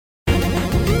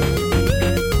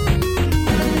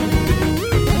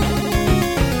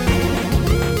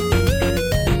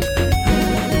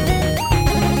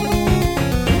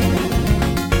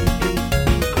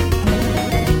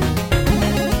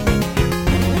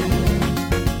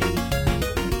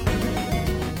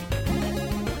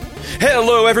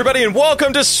Hello, everybody, and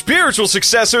welcome to Spiritual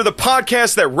Successor, the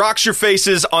podcast that rocks your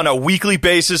faces on a weekly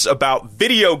basis about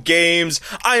video games.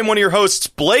 I am one of your hosts,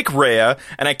 Blake Rea,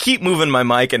 and I keep moving my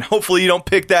mic, and hopefully you don't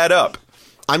pick that up.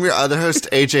 I'm your other host,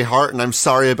 AJ Hart, and I'm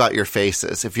sorry about your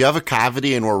faces. If you have a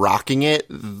cavity and we're rocking it,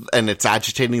 and it's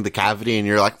agitating the cavity, and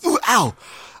you're like, ooh, ow,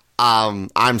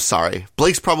 I'm sorry.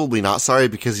 Blake's probably not sorry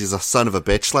because he's a son of a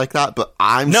bitch like that, but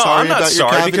I'm sorry about your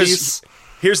cavities.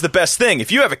 Here's the best thing.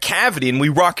 If you have a cavity and we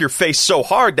rock your face so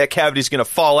hard, that cavity's going to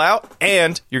fall out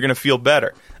and you're going to feel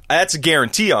better. That's a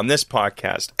guarantee on this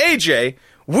podcast. AJ,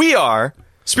 we are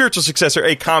Spiritual Successor,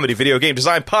 a comedy video game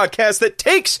design podcast that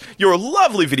takes your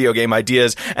lovely video game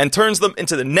ideas and turns them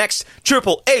into the next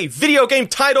AAA video game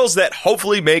titles that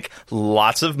hopefully make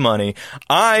lots of money.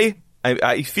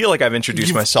 I feel like I've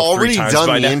introduced myself 3 times by now. You've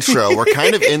already done the intro. We're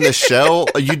kind of in the show.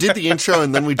 You did the intro,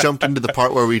 and then we jumped into the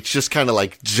part where we just kind of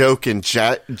like joke and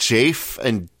jafe,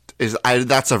 and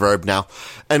that's a verb now.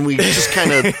 And we just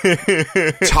kind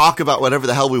of talk about whatever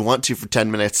the hell we want to for 10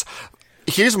 minutes.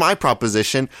 Here's my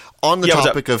proposition on the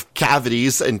topic of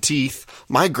cavities and teeth.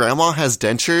 My grandma has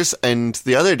dentures, and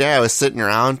the other day I was sitting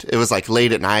around. It was like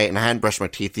late at night, and I hadn't brushed my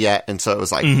teeth yet, and so it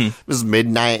was like it was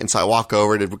midnight, and so I walk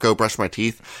over to go brush my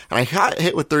teeth, and I got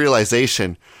hit with the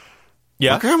realization.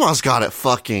 Yeah, my grandma's got it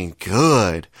fucking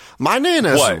good. My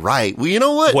Nana's right. Well, you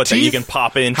know what? What, teeth, that you can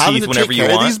pop in teeth whenever you want? Having to take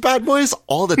care of these bad boys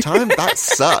all the time, that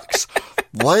sucks.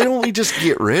 Why don't we just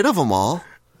get rid of them all?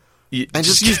 And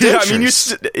just use dentures. I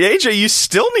mean, AJ, you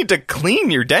still need to clean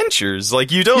your dentures.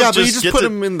 Like, you don't but you just put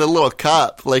them in the little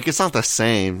cup. Like, it's not the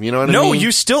same. You know what I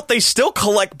mean? No, they still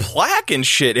collect plaque and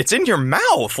shit. It's in your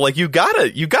mouth. Like, you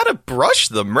gotta brush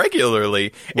them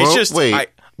regularly. It's just wait.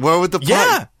 Where would the plaque?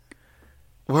 Yeah.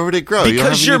 Where would it grow?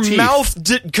 Because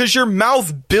your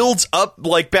mouth builds up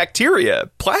like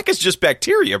bacteria. Plaque is just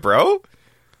bacteria, bro.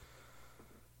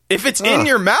 If it's in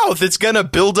your mouth, it's gonna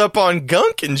build up on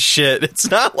gunk and shit.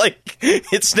 It's not like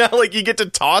you get to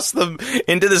toss them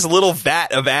into this little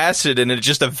vat of acid and it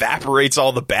just evaporates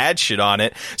all the bad shit on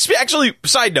it. Actually,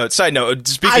 side note. Speaking of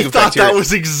bacteria, I thought that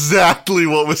was exactly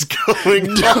what was going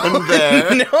on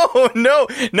there.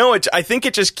 No. I think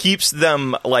it just keeps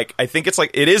them like. I think it's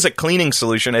like it is a cleaning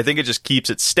solution. I think it just keeps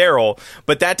it sterile,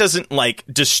 but that doesn't like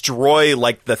destroy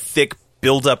like the thick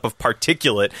buildup of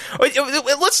particulate.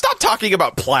 Let's stop talking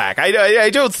about plaque. I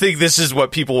don't think this is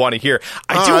what people want to hear.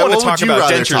 I do want to talk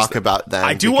about dentures.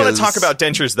 I do want to talk about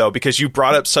dentures, though, because you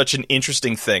brought up such an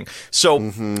interesting thing. So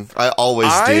I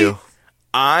always do.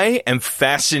 I am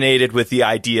fascinated with the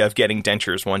idea of getting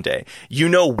dentures one day. You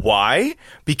know why?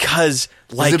 Because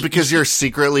is it because you're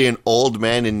secretly an old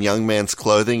man in young man's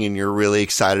clothing and you're really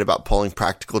excited about pulling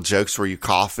practical jokes where you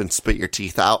cough and spit your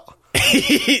teeth out?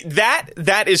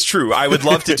 that is true. I would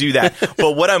love to do that.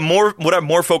 But what I'm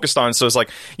more focused on, so it's like,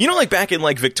 you know, like back in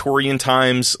like Victorian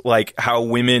times, like how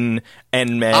women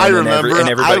and men and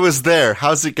everybody, I was there.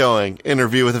 How's it going?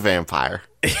 Interview with a vampire.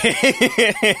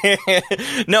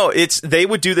 No, they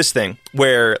would do this thing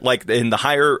where, like, in the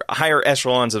higher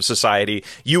echelons of society,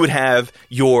 you would have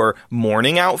your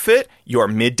morning outfit, your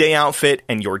midday outfit,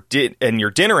 and your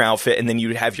dinner outfit, and then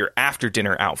you'd have your after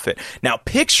dinner outfit. Now,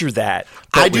 picture that.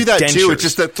 I do that too. It's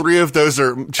just that 3 of those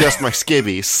are just my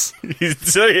skivvies.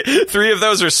 3 of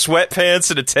those are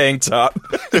sweatpants and a tank top.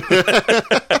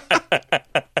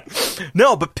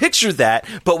 No, but picture that,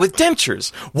 but with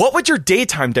dentures. What would your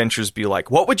daytime dentures be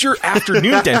like? What would your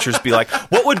afternoon dentures be like?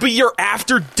 What would be your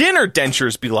after dinner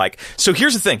dentures be like? So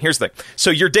here's the thing. So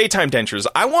your daytime dentures,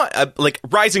 I want like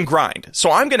rise and grind.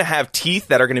 So I'm going to have teeth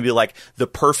that are going to be like the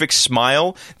perfect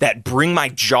smile that bring my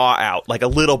jaw out like a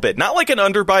little bit. Not like an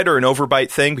underbite or an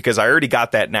overbite thing, because I already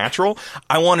got that natural.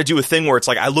 I want to do a thing where it's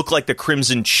like I look like the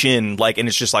Crimson Chin, like, and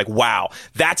it's just like, wow,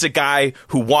 that's a guy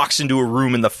who walks into a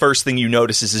room and the first thing you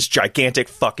notice is his gigantic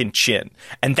fucking chin.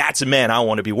 And that's a man I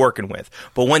want to be working with.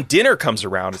 But when dinner comes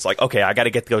around, it's like, okay, I got to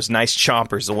get those nice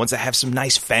chompers, the ones that have some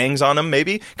nice fangs on them,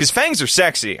 maybe. Because fangs are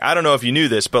sexy. I don't know if you knew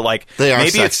this, but like, they are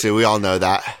sexy. We all know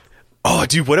that. Oh,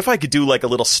 dude, what if I could do like a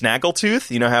little snaggletooth?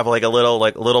 You know, have like a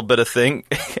little bit of thing.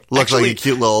 Looks like a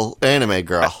cute little anime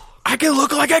girl. I could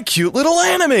look like a cute little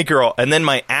anime girl. And then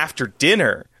my after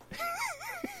dinner.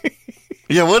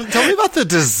 Yeah, tell me about the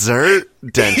dessert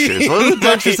dentures. What are the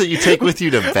dentures that you take with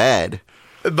you to bed?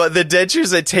 But the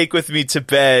dentures I take with me to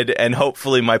bed, and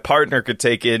hopefully my partner could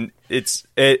take in,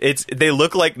 they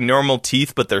look like normal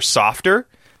teeth, but they're softer.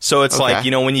 So it's like,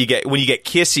 you know, when you get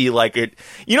kissy, like I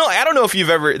don't know if you've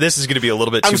ever, this is going to be a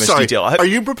little bit too much detail. Are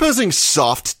you proposing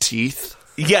soft teeth?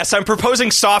 Yes, I'm proposing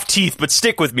soft teeth, but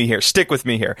stick with me here. Stick with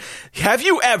me here. Have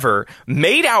you ever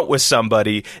made out with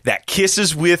somebody that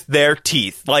kisses with their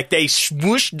teeth? Like they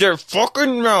swoosh their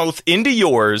fucking mouth into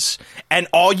yours, and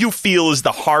all you feel is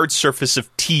the hard surface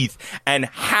of teeth, and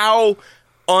how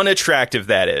unattractive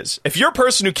that is. If you're a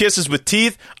person who kisses with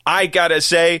teeth, I gotta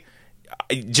say,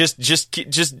 just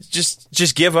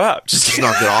give up. Just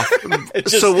knock it off.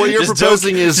 So what you're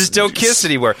proposing is just don't kiss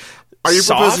anywhere. Are you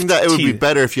Soft proposing that it would be teeth.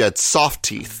 better if you had soft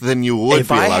teeth than you would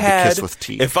be allowed to kiss with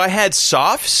teeth? If I had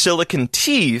soft silicone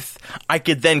teeth, I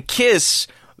could then kiss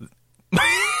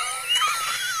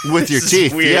with your This is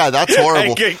teeth. weird. Yeah, that's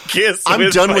horrible. I could kiss I'm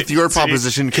with done my with your teeth.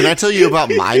 proposition. Can I tell you about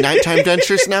my nighttime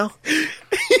dentures now?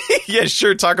 Yeah,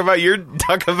 sure. Talk about your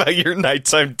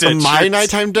nighttime dentures. My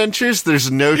nighttime dentures, there's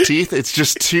no teeth. It's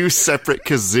just two separate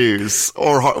kazoos.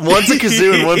 Or one's a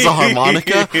kazoo and one's a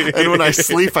harmonica. And when I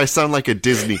sleep, I sound like a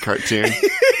Disney cartoon.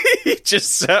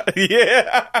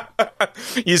 Yeah.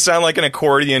 You sound like an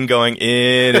accordion going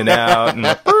in and out. And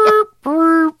burp,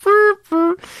 burp, burp,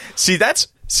 burp. See, that's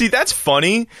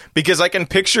funny because I can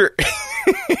picture.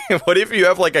 What if you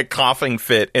have like a coughing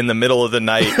fit in the middle of the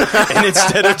night, and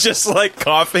instead of just like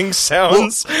coughing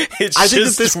sounds, it's I think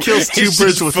just, that this kills two it's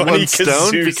birds just with funny one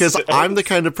stone kazoo because sounds. I'm the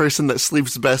kind of person that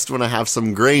sleeps best when I have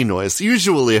some gray noise.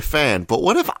 Usually a fan, but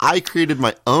what if I created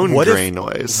my own gray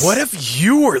noise? What if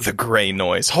you were the gray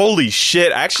noise? Holy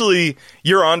shit. Actually,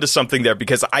 you're onto something there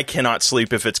because I cannot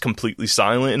sleep if it's completely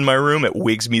silent in my room. It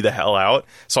wigs me the hell out.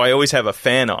 So I always have a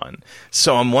fan on.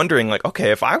 So I'm wondering, like,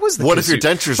 okay, if I was the What if your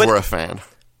kazoo- dentures But were a fan?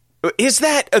 Is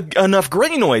that enough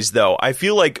gray noise, though? I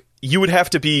feel like you would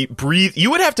have to you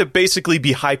would have to basically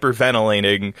be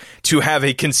hyperventilating to have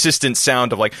a consistent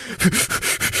sound of like,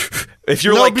 if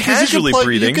you're like because casually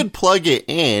breathing. You could plug it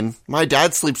in. My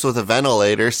dad sleeps with a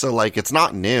ventilator, so like it's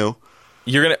not new.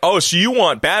 So you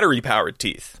want battery powered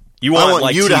teeth. You I want want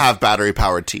like you to teeth- have battery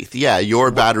powered teeth. Yeah, your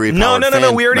battery powered.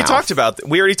 No. We already talked about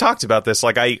this.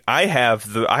 Like I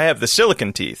have the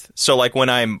silicone teeth. So like when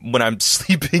I'm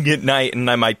sleeping at night and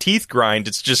my teeth grind,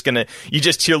 it's just you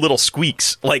just hear little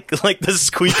squeaks like the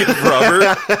squeak of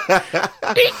rubber.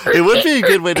 It would be a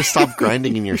good way to stop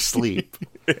grinding in your sleep.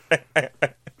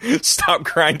 Stop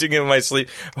grinding in my sleep.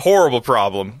 Horrible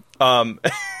problem.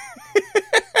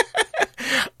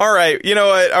 All right, you know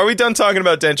what? Are we done talking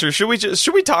about dentures?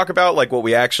 Should we talk about like what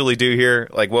we actually do here?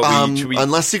 Like what we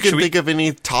unless you can think of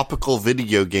any topical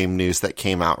video game news that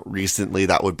came out recently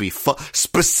that would be fun.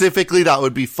 Specifically, that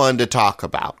would be fun to talk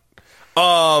about.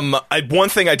 One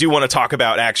thing I do want to talk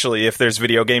about, actually, if there's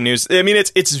video game news, I mean,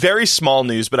 it's very small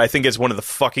news, but I think it's one of the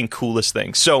fucking coolest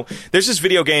things. So there's this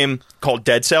video game called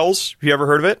Dead Cells. Have you ever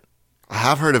heard of it? I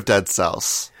have heard of Dead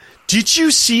Cells. Did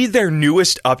you see their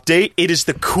newest update? It is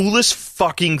the coolest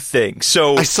fucking thing.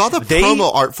 So I saw the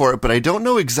promo art for it, but I don't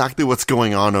know exactly what's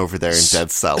going on over there in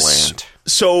Dead Cell Land.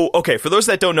 So, okay, for those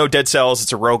that don't know, Dead Cells,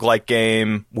 it's a roguelike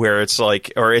game where it's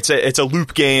like, or it's a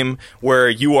loop game where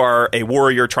you are a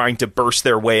warrior trying to burst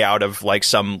their way out of like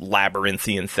some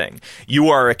labyrinthian thing. You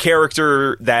are a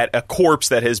character a corpse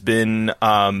that has been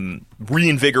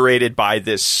reinvigorated by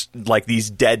these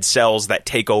dead cells that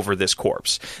take over this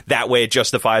corpse. That way it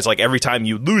justifies like every time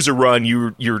you lose a run,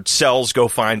 your cells go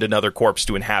find another corpse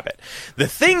to inhabit. The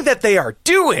thing that they are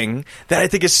doing that I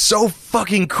think is so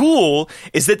fucking cool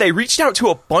is that they reached out to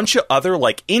a bunch of other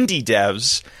like indie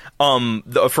devs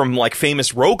from like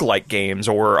famous roguelike games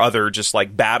or other just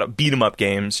like beat 'em up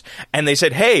games, and they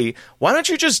said, hey, why don't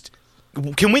you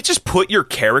can we just put your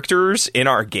characters in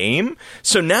our game?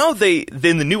 So now in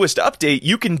the newest update,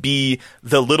 you can be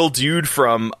the little dude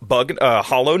from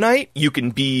Hollow Knight. You can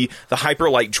be the hyper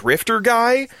light drifter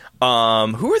guy. Who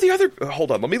are the other?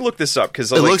 Hold on, let me look this up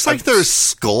because it looks like there's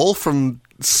Skull from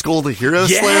Skull the Hero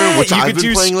Slayer, which I've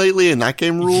been playing lately, and that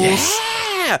game rules.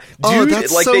 Yeah, dude, oh,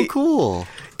 that's like so cool.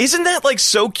 Isn't that like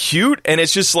so cute? And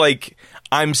it's just like,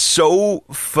 I'm so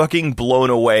fucking blown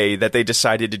away that they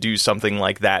decided to do something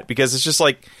like that because it's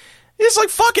like,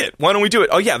 fuck it. Why don't we do it?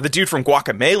 Oh, yeah, the dude from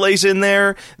Guacamelé's in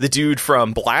there. The dude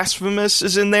from Blasphemous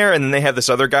is in there. And then they have this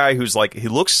other guy who's like,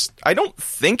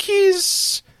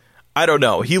 I don't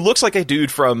know. He looks like a dude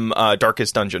from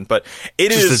Darkest Dungeon, but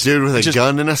just a dude with a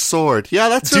gun and a sword. Yeah,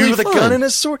 that's really fun. Dude with a gun and a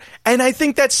sword. And I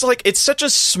think that's like, it's such a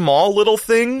small little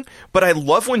thing, but I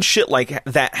love when shit like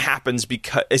that happens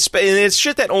because it's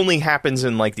shit that only happens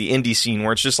in like the indie scene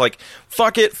where it's just like,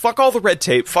 fuck it, fuck all the red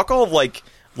tape, fuck all like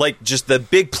just the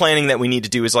big planning that we need to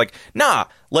do is like, nah,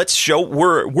 let's show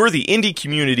we're the indie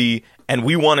community and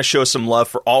we want to show some love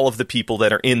for all of the people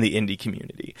that are in the indie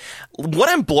community. What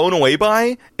I'm blown away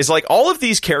by is like all of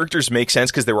these characters make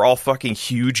sense because they were all fucking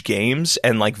huge games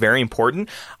and like very important.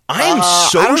 I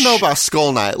don't know about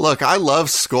Skull Knight. Look, I love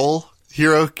Skull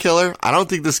Hero Killer. I don't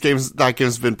think that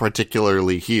game's been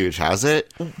particularly huge, has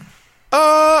it?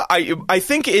 I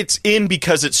think it's in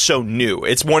because it's so new.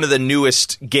 It's one of the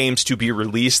newest games to be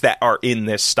released that are in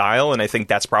this style, and I think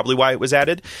that's probably why it was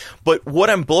added. But what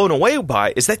I'm blown away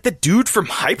by is that the dude from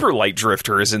Hyper Light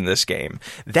Drifter is in this game.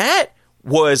 That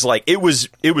was like, it was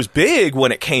big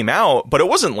when it came out, but it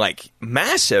wasn't like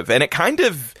massive, and it kind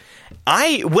of...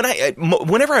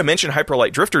 Whenever I mention Hyper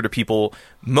Light Drifter to people,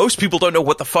 most people don't know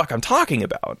what the fuck I'm talking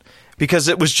about because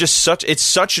it was just such an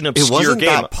obscure game. It wasn't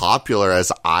that popular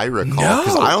as I recall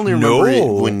because I only remember it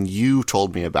when you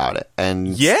told me about it. And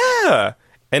yeah,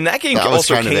 and that game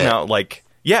also came out like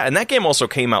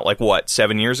what,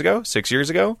 6 years ago,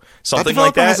 something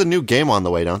like that. Has a new game on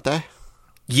the way, don't they?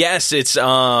 Yes, it's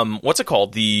what's it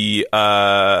called?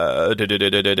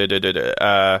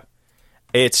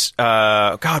 It's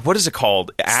God, what is it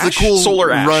called? Ash? It's the cool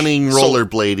Solar Ash. Running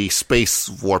rollerbladey space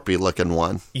warpy looking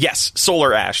one. Yes,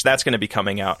 Solar Ash. That's going to be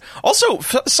coming out. Also,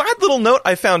 side little note,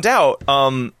 I found out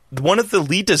one of the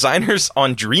lead designers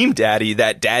on Dream Daddy,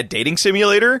 that dad dating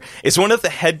simulator, is one of the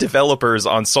head developers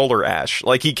on Solar Ash.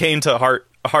 Like he came to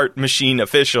Heart Machine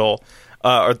Official.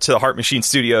 Or to Heart Machine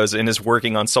Studios and is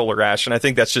working on Solar Ash, and I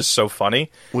think that's just so funny.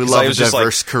 We love a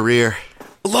diverse career.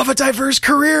 Love a diverse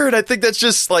career, and I think that's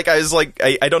just like I was like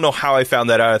I don't know how I found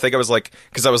that out. I think I was like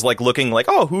because I was like looking like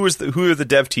who are the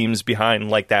dev teams behind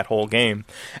like that whole game,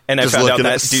 and I found out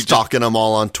that dude stalking them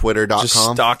all on Twitter.com.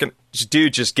 Just stalking,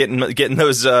 dude, just getting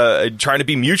those trying to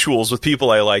be mutuals with people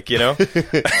I like, you know.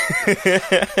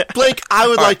 Blake, I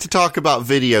would like to talk about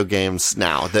video games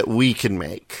now that we can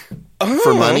make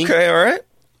for money. Okay, all right.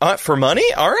 For money?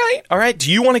 All right.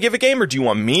 Do you want to give a game or do you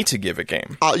want me to give a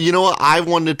game? You know what? I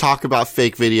wanted to talk about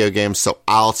fake video games, so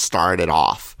I'll start it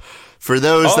off. For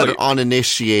those that are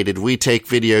uninitiated, we take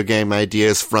video game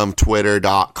ideas from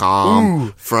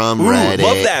Twitter.com, from Reddit.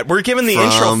 Love that. We're giving the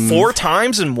intro 4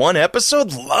 times in one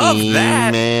episode. Love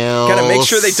that. Gotta make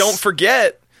sure they don't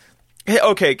forget. Hey,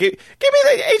 okay, give me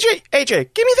that,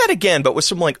 AJ, give me that again, but with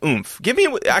some like oomph. Give me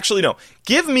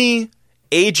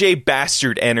AJ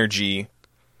Bastard energy.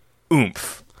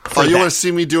 Oomph. You want to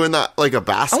see me doing that like a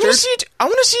bastard? I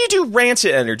want to see you do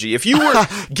rancid energy. If you were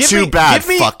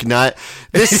fucknut.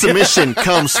 This submission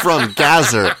comes from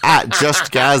Gazer at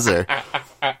Just Gazer.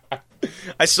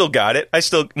 I still got it.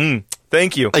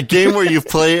 Thank you. A game where you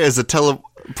play as a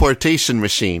teleportation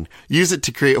machine. Use it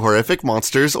to create horrific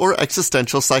monsters or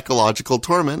existential psychological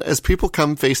torment as people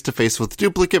come face to face with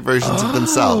duplicate versions of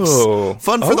themselves.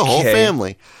 Fun for the whole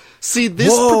family. See, this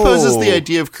proposes the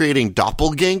idea of creating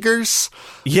doppelgangers.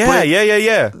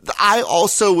 Yeah. I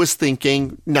also was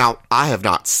thinking, now, I have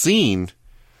not seen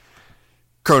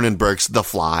Cronenberg's The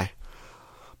Fly,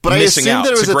 but I assumed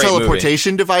there was a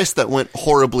teleportation device that went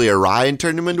horribly awry and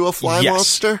turned him into a fly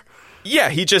monster. Yeah,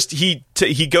 he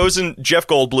goes in. Jeff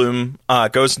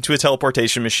Goldblum goes into a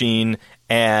teleportation machine,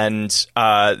 and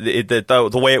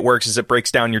the way it works is it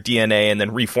breaks down your DNA and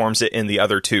then reforms it in the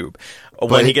other tube.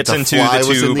 When he gets into the tube,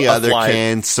 was in the other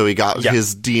can, so he got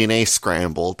his DNA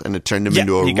scrambled, and it turned him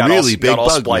into a really big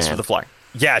bug man. With the fly.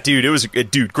 Yeah, dude, it was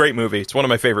great movie. It's one of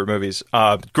my favorite movies.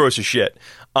 Gross as shit.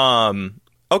 Okay, are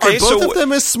both of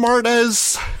them as smart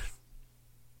as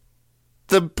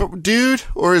the dude,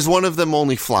 or is one of them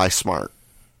only fly smart?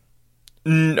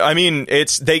 I mean,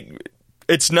 it's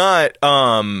not.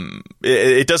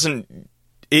 It doesn't.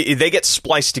 They get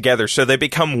spliced together, so they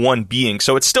become one being.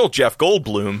 So it's still Jeff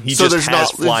Goldblum. He just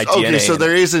has fly DNA. Okay, so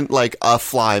there isn't like a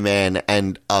fly man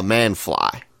and a man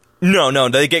fly. No,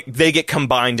 they get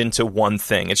combined into one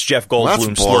thing. It's Jeff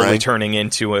Goldblum slowly turning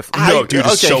into a... No, dude,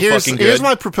 it's so fucking good. Here's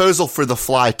my proposal for The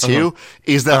Fly 2,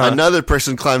 is that another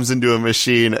person climbs into a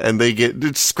machine and they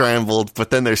get scrambled, but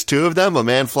then there's 2 of them, a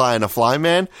man fly and a fly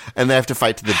man, and they have to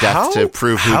fight to the death to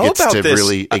prove who gets to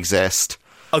really exist.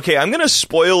 Okay, I'm going to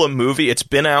spoil a movie. It's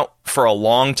been out for a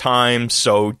long time,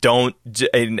 so don't...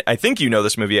 I think you know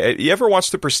this movie. You ever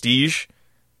watch The Prestige?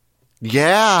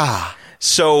 Yeah.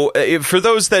 So, for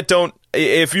those that don't,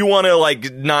 if you want to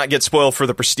like not get spoiled for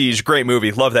The Prestige, great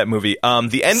movie, love that movie.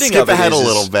 The ending Skip of it ahead a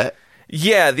little bit.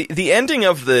 Yeah, the ending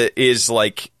of is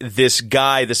like this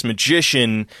guy, this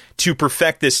magician, to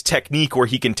perfect this technique where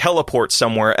he can teleport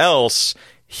somewhere else.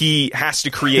 He has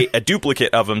to create a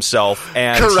duplicate of himself,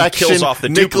 and he kills off the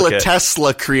duplicate. Nikola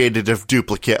Tesla created a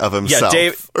duplicate of himself,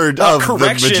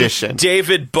 the magician.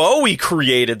 David Bowie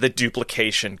created the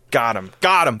duplication. Got him,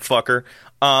 fucker.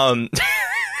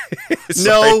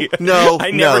 Sorry.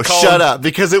 I never call shut him- up,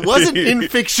 because it wasn't in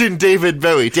fiction David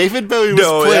Bowie. David Bowie was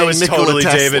No, playing that was Nikola totally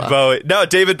Tesla. David Bowie. No,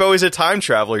 David Bowie's a time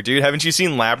traveler, dude. Haven't you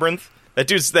seen Labyrinth? That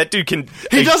dude can.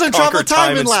 He doesn't conquer travel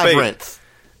time in and space. Labyrinth.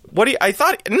 What do you, I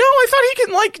thought he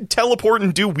can like teleport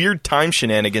and do weird time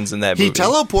shenanigans in that movie. He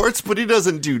teleports, but he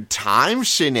doesn't do time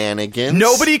shenanigans.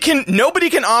 Nobody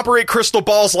can operate crystal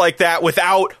balls like that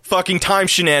without fucking time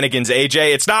shenanigans,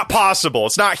 AJ. It's not possible.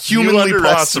 It's not You humanly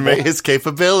underestimate possible. his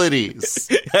capabilities.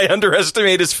 I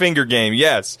underestimate his finger game.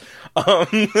 Yes.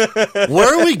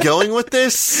 Where are we going with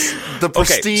this? The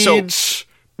Prestige. so-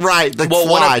 Right, the Well,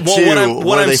 Fly,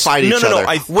 where they fight each other.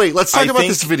 Wait, let's talk about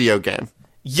this video game.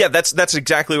 Yeah, that's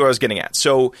exactly what I was getting at.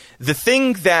 So the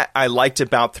thing that I liked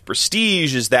about the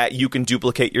Prestige is that you can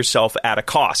duplicate yourself at a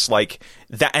cost, like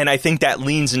that, and I think that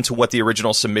leans into what the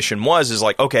original submission was. Is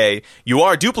like, okay, you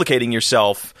are duplicating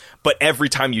yourself, but every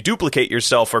time you duplicate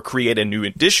yourself or create a new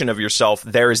edition of yourself,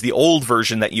 there is the old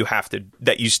version that you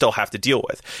still have to deal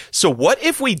with. So what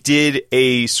if we did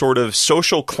a sort of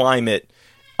social climate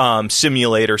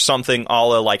simulator, something a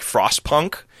la like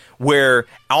Frostpunk, where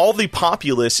all the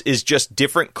populace is just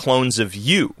different clones of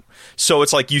you. So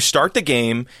it's like you start the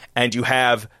game and you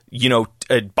have,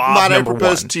 Bob number I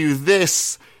propose one. to you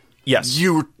this. Yes.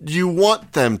 You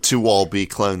want them to all be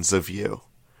clones of you.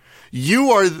 You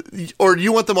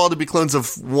want them all to be clones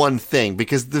of one thing,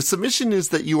 because the submission is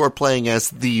that you are playing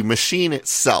as the machine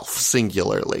itself,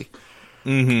 singularly.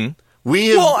 Mm-hmm.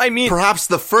 Perhaps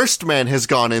the first man has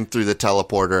gone in through the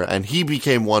teleporter and he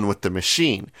became one with the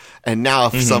machine. And now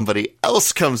if somebody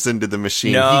else comes into the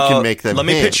machine, he can make them Let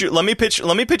me pitch you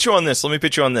on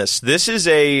this. This is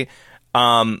a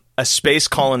space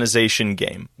colonization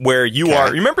game where you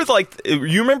are. You remember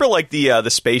the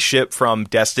spaceship from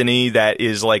Destiny that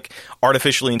is like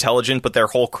artificially intelligent, but their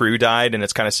whole crew died, and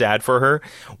it's kind of sad for her.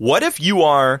 What if you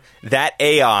are that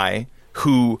AI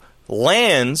who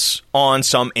lands on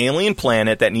some alien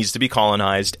planet that needs to be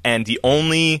colonized, and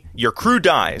your crew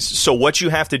dies. So what you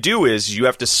have to do is you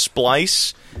have to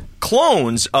splice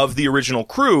clones of the original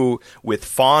crew with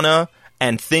fauna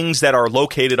and things that are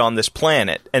located on this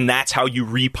planet, and that's how you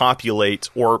repopulate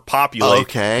or populate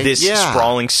this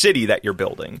sprawling city that you're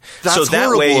building. That's so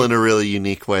horrible in a really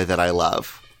unique way that I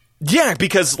love. Yeah,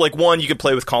 because like one, you could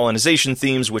play with colonization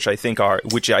themes, which I think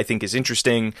is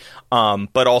interesting,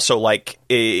 but also like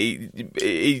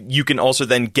you can also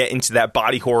then get into that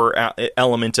body horror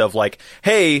element of like,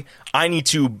 hey, I need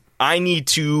this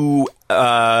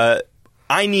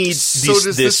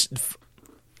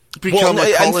become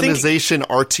a colonization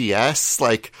RTS,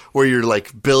 like where you're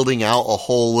like building out a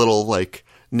whole little like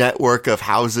network of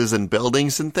houses and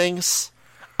buildings and things.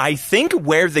 I think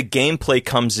where the gameplay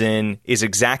comes in is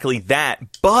exactly that,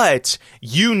 but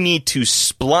you need to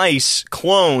splice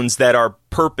clones that are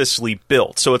purposely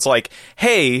built. So it's like,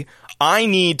 hey, I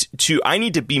need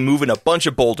to be moving a bunch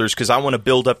of boulders because I want to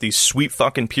build up these sweet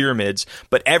fucking pyramids,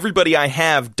 but everybody I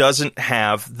have doesn't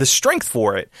have the strength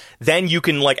for it. Then you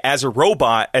can, like, as a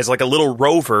robot, as like a little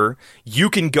rover,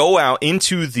 you can go out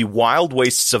into the wild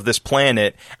wastes of this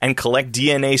planet and collect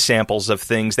DNA samples of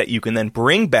things that you can then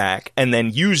bring back and then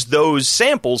use those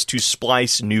samples to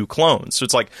splice new clones. So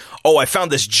it's like, oh, I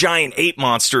found this giant ape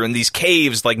monster in these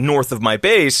caves like north of my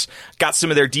base, got some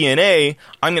of their DNA,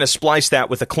 I'm going to splice that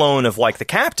with a clone of like the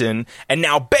captain, and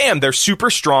now bam, they're super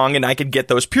strong and I could get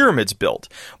those pyramids built.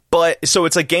 But so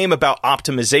it's a game about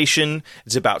optimization.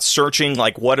 It's about searching,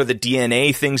 like, what are the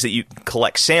DNA things that you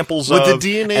collect samples of. Would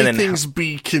the DNA things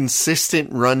be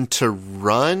consistent run to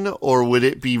run, or would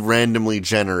it be randomly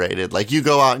generated? Like, you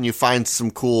go out and you find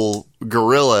some cool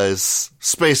gorillas,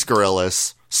 space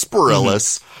gorillas,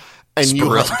 Sporillas, and you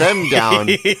hunt them down.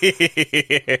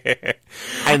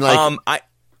 And like,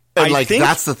 I think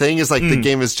that's the thing, is like the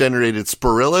game has generated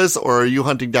Sporillas, or are you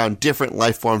hunting down different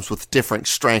life forms with different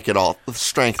strength at all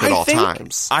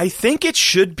times? I think it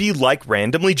should be like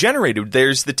randomly generated.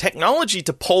 There's the technology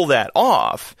to pull that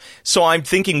off. So I'm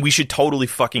thinking we should totally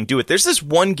fucking do it. There's this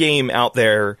one game out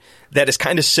there that is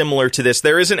kind of similar to this.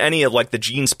 There isn't any of like the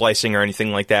gene splicing or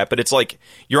anything like that, but it's like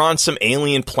you're on some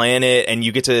alien planet and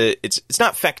you get to, it's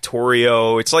not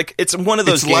Factorio. It's like, it's one of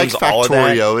those games. It's like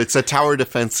Factorio. It's a tower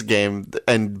defense game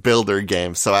and builder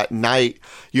game. So at night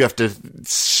you have to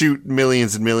shoot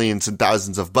millions and millions and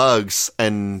thousands of bugs.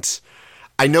 And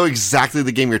I know exactly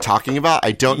the game you're talking about.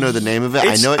 I don't know the name of it.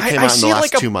 I know it came out in the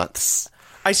last 2 months.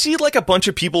 I see like a bunch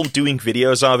of people doing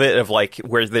videos of it, of like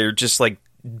where they're just like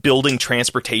building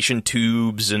transportation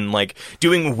tubes and like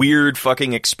doing weird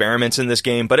fucking experiments in this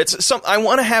game. But I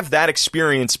want to have that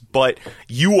experience, but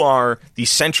you are the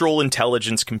central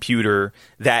intelligence computer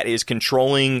that is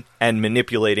controlling and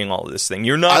manipulating all of this thing.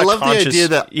 You're not. I love the idea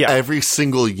that every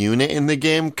single unit in the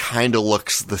game kind of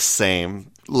looks the same.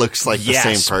 Looks like the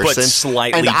same person, but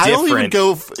slightly and different. I'll even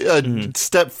go a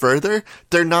step further.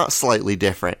 They're not slightly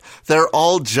different. They're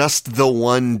all just the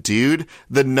one dude.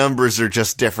 The numbers are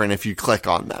just different if you click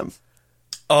on them.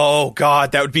 Oh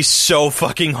god, that would be so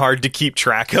fucking hard to keep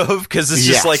track of, because it's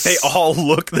just like they all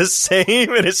look the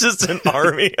same, and it's just an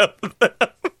army of them.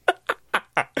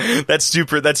 That's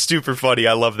super funny.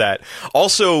 I love that.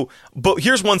 Also, but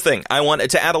here's one thing I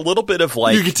wanted to add a little bit of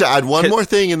like. You get to add one more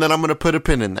thing, and then I'm going to put a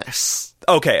pin in this.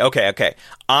 Okay.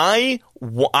 One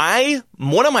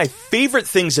of my favorite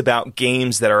things about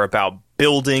games that are about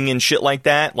building and shit like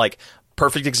that, like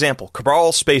perfect example,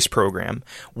 Cabral Space Program.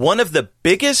 One of the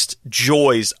biggest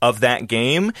joys of that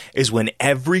game is when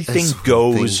everything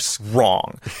goes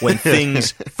wrong. When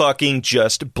things fucking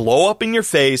just blow up in your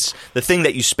face. The thing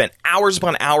that you spent hours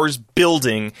upon hours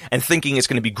building and thinking is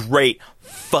going to be great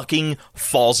fucking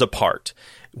falls apart.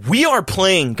 We are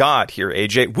playing God here,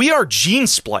 AJ. We are gene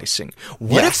splicing.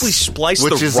 What if we splice the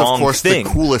wrong thing? Which is, of course, the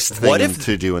coolest thing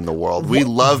to do in the world. We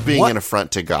love being an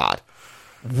affront to God.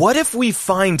 What if we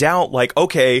find out, like,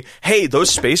 okay, hey, those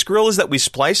space gorillas that we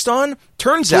spliced on,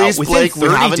 turns out within Blake, 30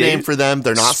 we have days... a name for them.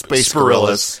 They're not space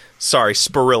gorillas. Sorry,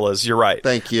 Spirillas. You're right.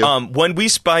 Thank you. When we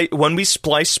splice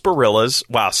Spirillas...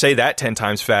 Wow, say that 10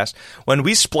 times fast. When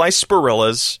we splice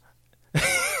Spirillas...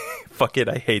 Fuck it,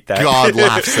 I hate that. God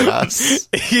laughs at us.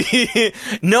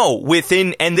 No,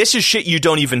 and this is shit you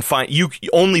don't even find, you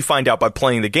only find out by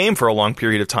playing the game for a long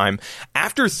period of time.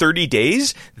 After 30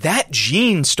 days, that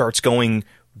gene starts going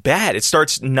bad. It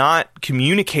starts not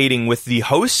communicating with the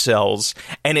host cells,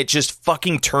 and it just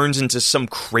fucking turns into some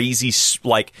crazy,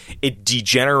 like, it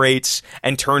degenerates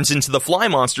and turns into the fly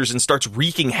monsters and starts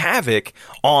wreaking havoc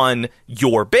on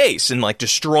your base and, like,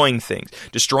 destroying things,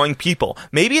 destroying people.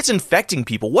 Maybe it's infecting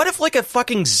people. What if, like, a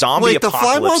fucking zombie apocalypse the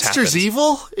fly monster's happens?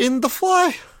 evil in The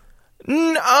Fly?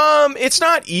 It's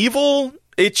not evil.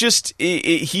 It just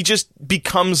he just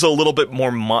becomes a little bit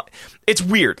more. It's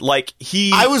weird. Like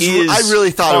I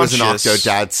really thought conscious. It was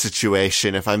an Octodad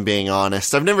situation. If I'm being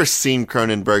honest, I've never seen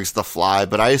Cronenberg's The Fly,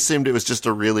 but I assumed it was just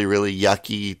a really, really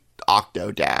yucky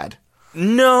Octodad.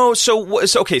 No, so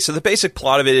okay. So the basic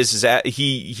plot of it is that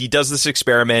he does this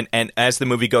experiment, and as the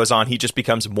movie goes on, he just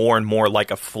becomes more and more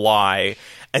like a fly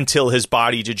until his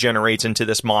body degenerates into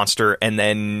this monster, and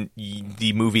then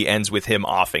the movie ends with him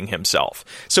offing himself.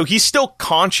 So he's still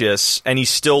conscious, and he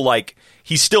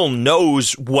still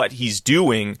knows what he's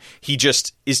doing. He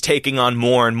just is taking on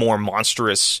more and more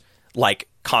monstrous, like,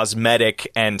 cosmetic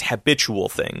and habitual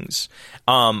things.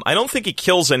 I don't think he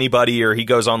kills anybody or he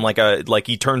goes on like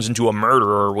he turns into a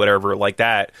murderer or whatever like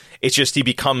that. It's just he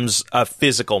becomes a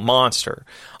physical monster.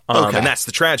 And that's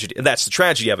the tragedy. That's the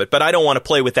tragedy of it. But I don't want to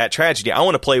play with that tragedy. I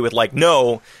want to play with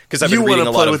because I've been reading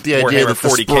a lot of Warhammer 40K. You want to play with the idea that the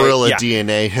 40K. Sporilla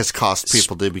DNA has caused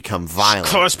people to become violent.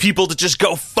 Caused people to just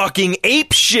go fucking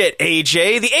ape shit,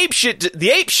 AJ. The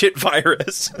ape shit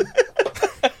virus.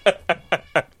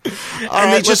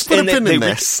 And they just put a pin in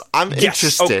this. I'm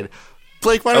interested. Okay.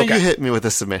 Blake, why don't you hit me with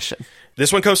a submission?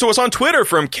 This one comes to us on Twitter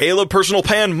from Caleb Personal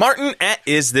Pan Martin at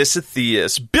Is This a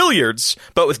Theist? Billiards,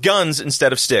 but with guns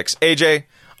instead of sticks. AJ,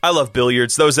 I love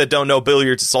billiards. Those that don't know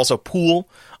billiards, it's also pool.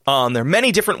 There are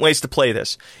many different ways to play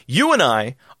this. You and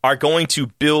I are going to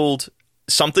build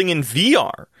something in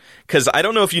VR, because I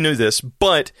don't know if you knew this,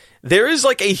 but there is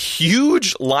like a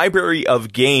huge library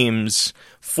of games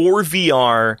for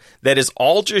VR that is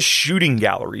all just shooting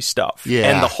gallery stuff. Yeah.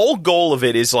 And the whole goal of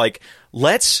it is like,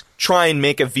 let's try and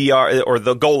make a VR, or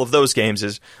the goal of those games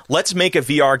is, let's make a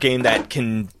VR game that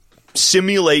can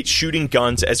simulate shooting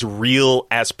guns as real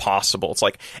as possible. It's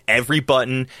like every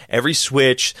button, every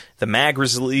switch, the mag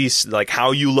release, like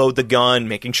how you load the gun,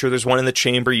 making sure there's one in the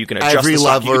chamber, you can adjust every the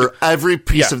lever, every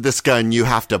piece of this gun, you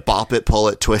have to bop it, pull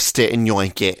it, twist it, and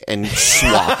yoink it, and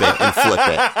swap it, and flip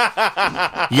it.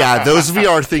 Yeah, those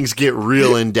VR things get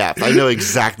real in depth. I know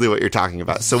exactly what you're talking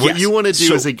about. So what you want to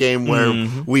do is a game where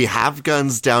we have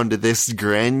guns down to this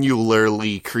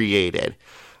granularly created.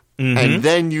 And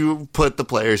then you put the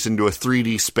players into a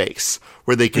 3D space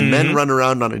where they can then run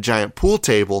around on a giant pool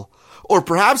table, or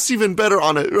perhaps even better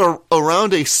or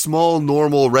around a small,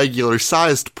 normal,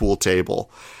 regular-sized pool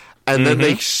table. And then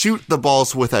they shoot the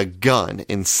balls with a gun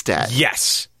instead.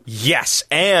 Yes.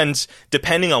 And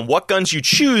depending on what guns you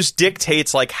choose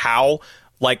dictates like how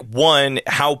Like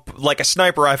like a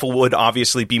sniper rifle would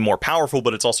obviously be more powerful,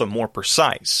 but it's also more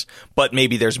precise. But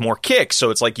maybe there's more kicks, so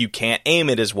it's like you can't aim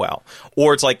it as well.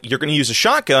 Or it's like you're going to use a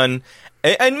shotgun,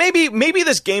 and maybe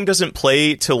this game doesn't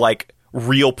play to like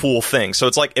real pool things. So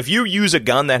it's like if you use a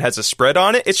gun that has a spread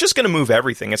on it, it's just going to move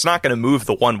everything. It's not going to move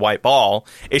the one white ball.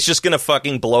 It's just going to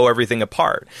fucking blow everything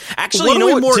apart. Actually, what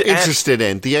are we more interested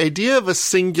in? The idea of a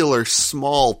singular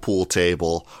small pool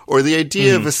table or the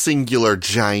idea of a singular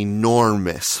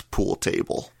ginormous pool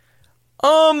table?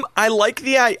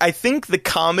 I think the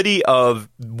comedy of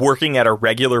working at a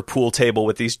regular pool table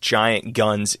with these giant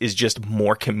guns is just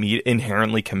more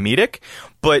inherently comedic.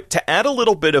 But to add a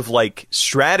little bit of like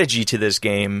strategy to this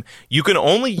game, you can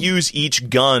only use each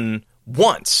gun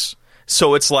once.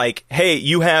 So it's like, hey,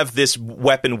 you have this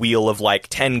weapon wheel of like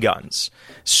 10 guns.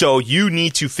 So you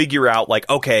need to figure out like,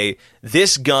 okay,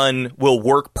 this gun will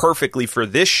work perfectly for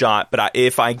this shot, but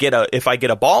if I get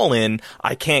a ball in,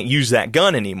 I can't use that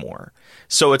gun anymore.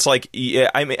 So it's like,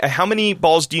 I mean, how many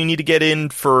balls do you need to get in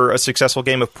for a successful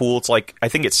game of pool? It's like, I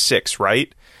think it's 6,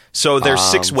 right? So there's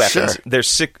 6 weapons. Sure. There's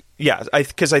 6. Yeah,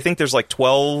 because I think there's like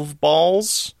 12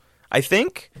 balls, I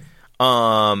think.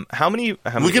 How many?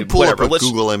 We could pull up a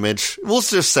Google image. We'll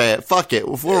just say it. Fuck it.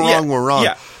 If we're wrong, we're wrong.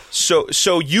 Yeah.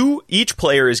 So each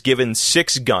player is given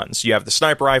 6 guns. You have the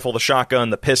sniper rifle, the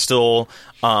shotgun, the pistol,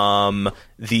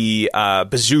 the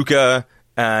bazooka,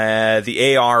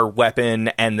 the AR weapon,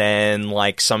 and then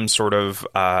like some sort of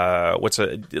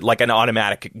like an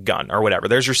automatic gun or whatever.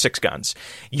 There's your 6 guns.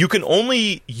 You can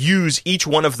only use each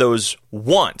one of those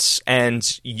once,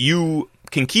 and you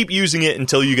can keep using it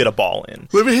until you get a ball in.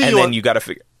 And then you got to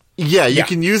figure. Yeah, you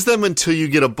can use them until you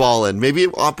get a ball in. Maybe it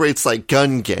operates like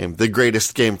Gun Game, the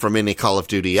greatest game from any Call of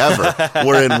Duty ever,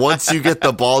 wherein once you get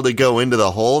the ball to go into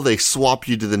the hole, they swap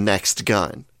you to the next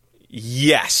gun.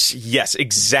 Yes,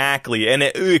 exactly. And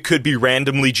it could be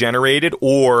randomly generated,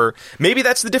 or maybe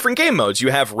that's the different game modes.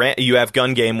 You have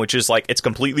Gun Game, which is like it's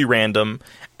completely random,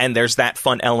 and there's that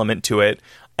fun element to it.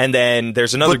 And then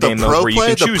there's another game mode where you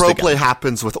can choose the pro play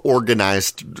happens with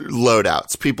organized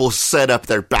loadouts. People set up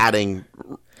their batting.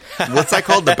 What's that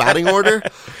called? The batting order?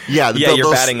 Yeah,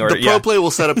 your batting order. The pro play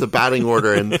will set up the batting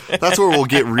order, and that's where we'll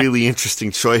get really interesting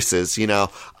choices. You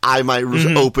know, I might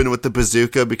open with the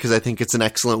bazooka because I think it's an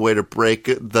excellent way to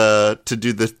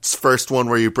do the first one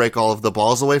where you break all of the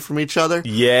balls away from each other.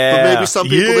 Yeah. But maybe some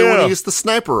people they want to use the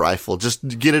sniper rifle, just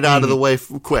get it out of the way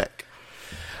quick.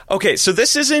 Okay, so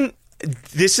this isn't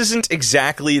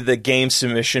exactly the game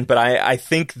submission, but I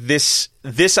think this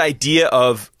idea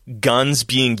of guns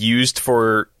being used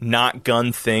for not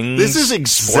gun things. This is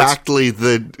exactly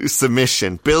the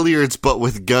submission. Billiards, but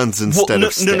with guns instead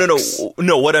of sticks.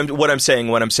 No. What I'm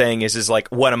saying is like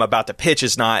what I'm about to pitch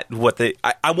is not what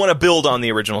I want to build on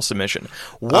the original submission.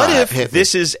 What if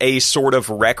this is a sort of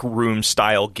Rec Room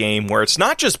style game where it's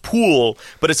not just pool,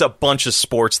 but it's a bunch of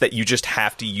sports that you just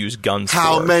have to use guns for?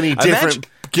 How many different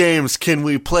games can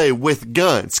we play with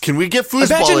guns? Can we get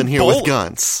foosball in here with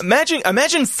guns? Imagine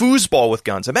foosball with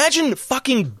guns. Imagine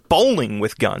fucking bowling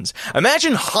with guns.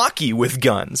 Imagine hockey with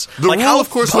guns. The rule, of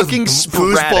course, with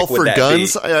foosball for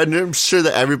guns, I'm sure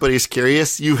that everybody's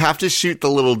curious. You have to shoot the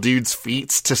little dude's feet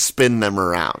to spin them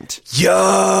around.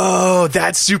 Yo,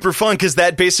 that's super fun because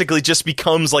that basically just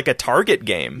becomes like a target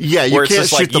game. Yeah, you can't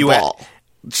shoot the ball.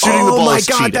 Shooting the ball is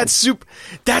cheating.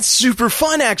 That's super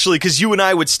fun actually, because you and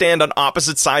I would stand on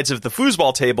opposite sides of the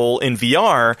foosball table in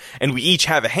VR, and we each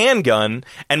have a handgun,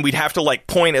 and we'd have to like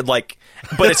point at like,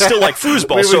 but it's still like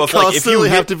foosball. We so would constantly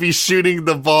have to be shooting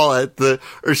the ball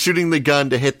or shooting the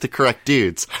gun to hit the correct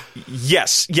dudes.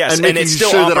 Yes, and it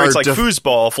still operates like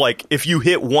foosball. If you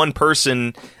hit one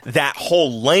person, that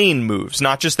whole lane moves,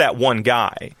 not just that one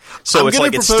guy. So it's still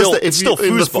foosball.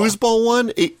 In the foosball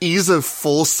one, it is a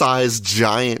full size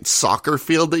giant soccer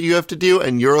field that you have to do,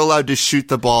 and you're allowed to shoot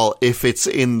the ball if it's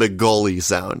in the goalie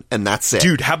zone, and that's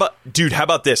it. How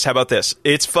about this?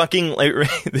 It's fucking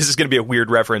this is gonna be a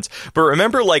weird reference, but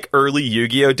remember like early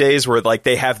Yu-Gi-Oh days where like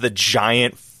they have the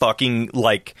giant fucking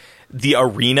like the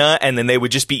arena, and then they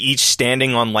would just be each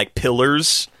standing on like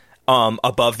pillars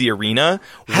above the arena.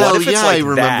 Hell what if it's yeah, like I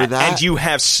remember that. and you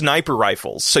have sniper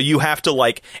rifles, so you have to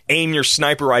like aim your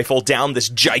sniper rifle down this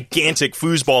gigantic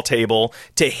foosball table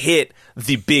to hit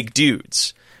the big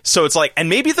dudes. So it's like, and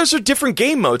maybe those are different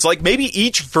game modes. Like maybe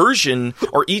each version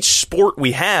or each sport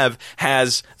we have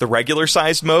has the regular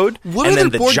sized mode and then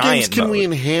the board giant games can mode. we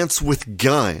enhance with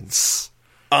guns?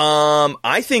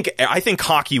 I think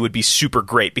hockey would be super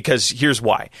great because here's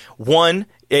why. One,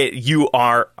 you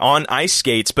are on ice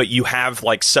skates, but you have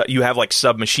like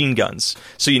submachine guns,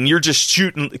 so you're just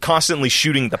constantly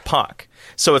shooting the puck.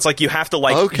 So it's like you have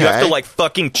to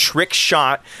fucking trick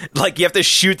shot, like you have to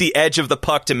shoot the edge of the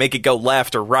puck to make it go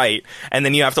left or right, and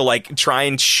then you have to like try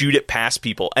and shoot it past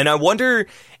people. And I wonder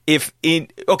if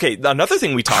another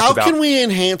thing we talked about. How can we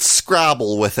enhance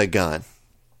Scrabble with a gun?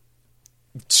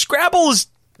 Scrabble is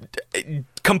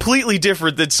completely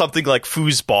different than something like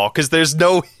foosball because there's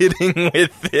no hitting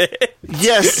with it.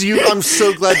 Yes, I'm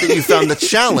so glad that you found the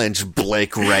challenge,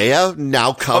 Blake Rhea.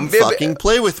 Now come fucking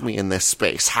play with me in this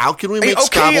space. How can we make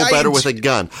Scrabble better with a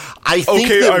gun? I think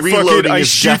that reloading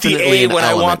is definitely an element.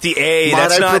 I want the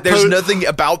A. There's nothing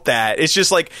about that. It's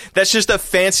just like that's just a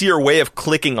fancier way of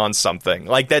clicking on something.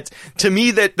 Like that to me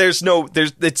that there's no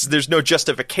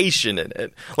justification in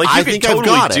it. Like you can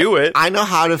totally do it. I know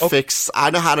how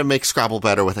to make Scrabble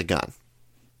better with a gun.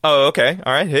 Oh, okay.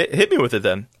 All right. Hit me with it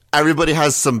then. Everybody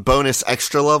has some bonus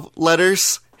extra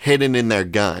letters hidden in their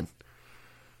gun.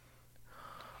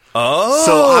 Oh.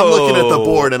 So I'm looking at the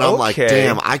board and I'm like,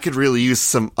 damn, I could really use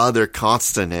some other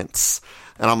consonants.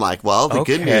 And I'm like, well, the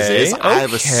good news is I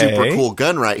have a super cool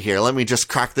gun right here. Let me just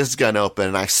crack this gun open.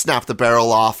 And I snap the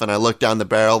barrel off and I look down the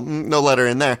barrel. No letter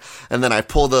in there. And then I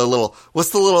pull the little,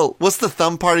 what's the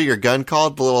thumb part of your gun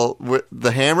called?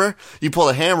 The hammer? You pull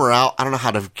the hammer out. I don't know how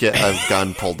to get a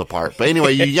gun pulled apart. But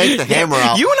anyway, you yank the hammer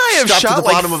out. You and I have shot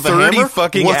like 30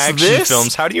 fucking action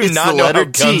films. How do you not know how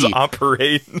guns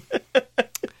operate?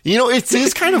 You know, it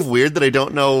is kind of weird that I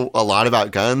don't know a lot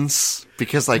about guns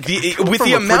because, like, with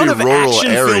the amount of action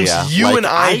films you and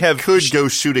I could go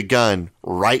shoot a gun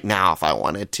right now if I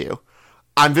wanted to.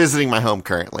 I'm visiting my home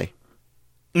currently.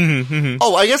 Mm-hmm.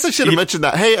 Oh, I guess I should have mentioned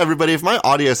that. Hey, everybody, if my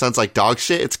audio sounds like dog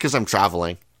shit, it's because I'm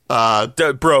traveling.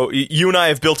 Bro, you and I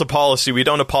have built a policy. We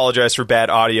don't apologize for bad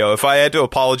audio. If I had to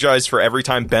apologize for every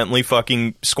time Bentley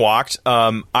fucking squawked,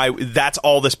 that's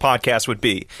all this podcast would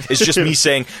be. It's just me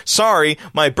saying, sorry,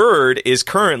 my bird is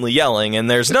currently yelling and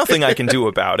there's nothing I can do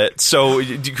about it. So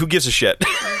who gives a shit?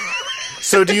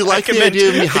 So do you like the idea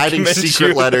of me hiding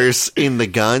secret letters in the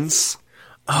guns?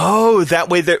 Oh, that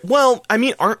way well, I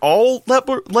mean, aren't all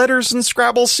letters in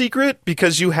Scrabble secret?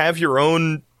 Because you have your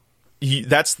own...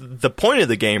 That's the point of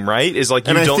the game, right? Is like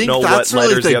you don't know what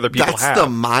letters the other people have. That's the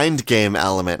mind game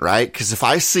element, right? Because if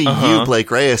I see you, Blake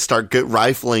Reyes, start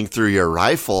rifling through your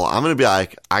rifle, I'm going to be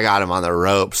like, I got him on the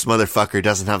ropes. Motherfucker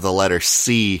doesn't have the letter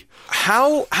C.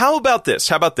 How about this?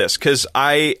 Because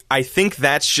I think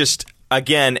that's just...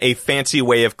 Again, a fancy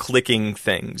way of clicking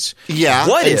things.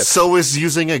 Yeah, so is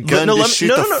using a gun to shoot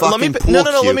the fucking pool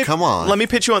cue. Come on. Let me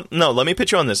pitch you on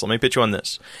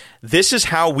this. This is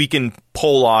how we can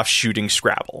pull off shooting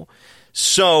Scrabble.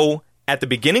 So, at the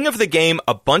beginning of the game,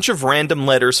 a bunch of random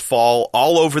letters fall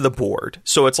all over the board.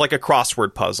 So it's like a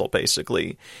crossword puzzle,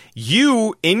 basically.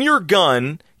 You, in your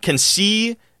gun, can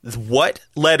see what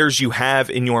letters you have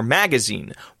in your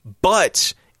magazine,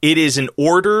 but... it is an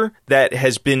order that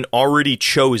has been already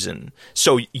chosen.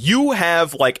 So you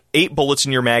have like 8 bullets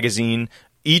in your magazine,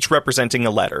 each representing a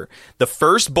letter. The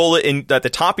first bullet at the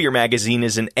top of your magazine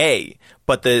is an A,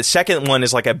 but the second one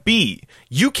is like a B.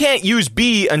 You can't use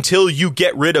B until you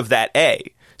get rid of that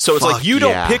A. So it's like you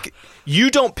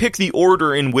don't pick the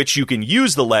order in which you can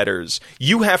use the letters.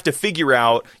 You have to figure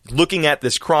out, looking at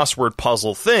this crossword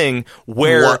puzzle thing,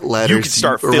 where you can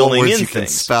start filling in things. Can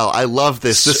spell. I love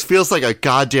this. This feels like a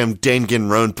goddamn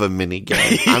Danganronpa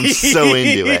minigame. I'm so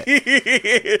into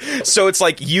it. So it's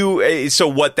like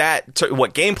what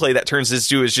gameplay that turns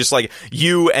into is just like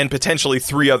you and potentially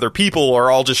 3 other people are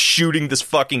all just shooting this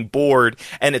fucking board,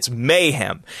 and it's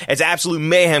mayhem. It's absolute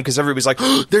mayhem because everybody's like,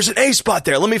 oh, there's an A spot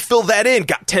there. Let me fill that in.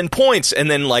 Got 10 points.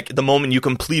 And then, like, the moment you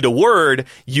complete a word,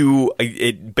 you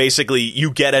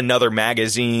get another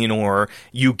magazine, or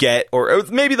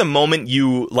maybe the moment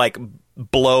you, like,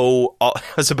 I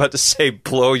was about to say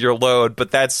blow your load,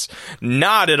 but that's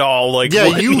not at all like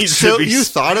what needs to be. You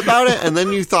thought about it, and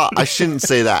then you thought, I shouldn't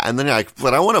say that. And then you're like,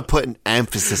 but I want to put an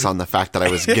emphasis on the fact that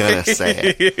I was going to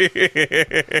say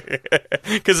it.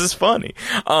 Because it's funny.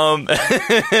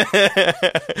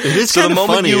 It is kind of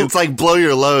funny. It's like blow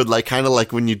your load, like kind of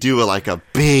like when you do a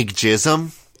big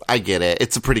jism. I get it.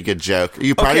 It's a pretty good joke. Are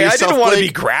you proud of yourself, I didn't want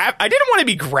to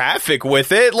be graphic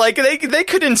with it. Like they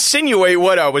could insinuate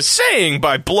what I was saying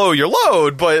by blow your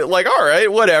load, but like, all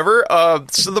right, whatever.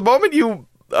 So the moment you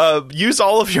use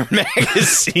all of your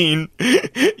magazine,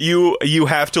 you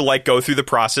have to like go through the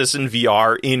process in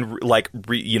VR in like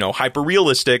hyper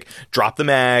realistic. Drop the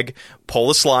mag, pull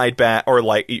a slide back, or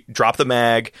like drop the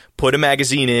mag, put a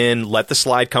magazine in, let the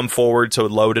slide come forward to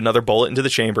load another bullet into the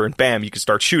chamber, and bam, you can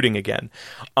start shooting again.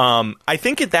 I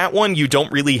think at that one you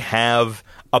don't really have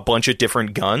a bunch of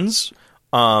different guns.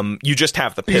 You just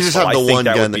have the pistol. You just have I the think one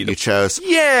that gun would be that you chose.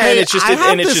 Yeah, hey, and it's just I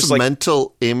have and it's this just like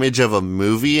mental image of a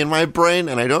movie in my brain,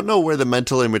 and I don't know where the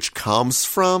mental image comes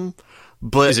from.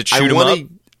 But is it shoot 'em up? up?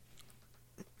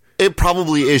 It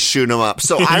probably is shoot 'em up.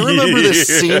 So I remember this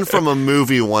scene from a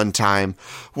movie one time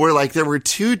where like there were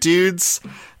two dudes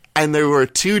and there were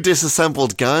two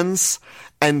disassembled guns.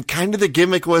 And kind of the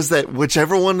gimmick was that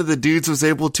whichever one of the dudes was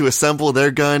able to assemble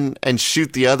their gun and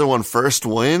shoot the other one first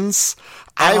wins.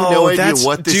 I have no idea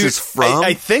what this is from.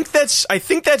 I think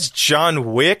that's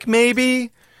John Wick,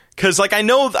 maybe. Because like I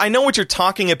know what you're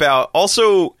talking about.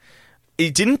 Also,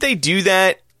 didn't they do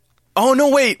that? Oh no,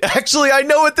 wait. Actually, I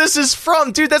know what this is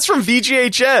from, dude. That's from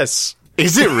VGHS.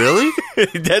 Is it really?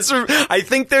 I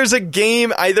think there's a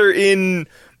game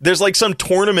there's like some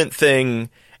tournament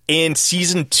thing in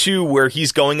season 2 where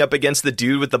he's going up against the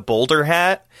dude with the boulder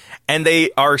hat, and they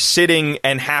are sitting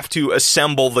and have to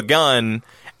assemble the gun,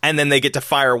 and then they get to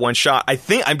fire one shot. I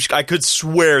think I could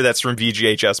swear that's from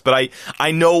VGHS, but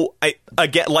I know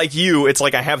again, like you, it's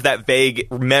like I have that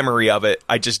vague memory of it.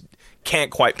 I just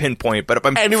can't quite pinpoint, but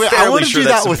I'm fairly sure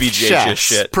that's some VGHS chess.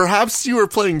 shit. Perhaps you were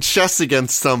playing chess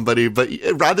against somebody, but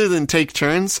rather than take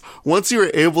turns, once you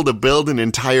were able to build an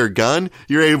entire gun,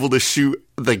 you're able to shoot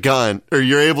the gun, or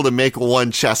you're able to make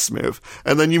one chess move,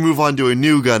 and then you move on to a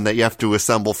new gun that you have to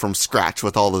assemble from scratch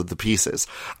with all of the pieces.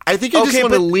 I think I just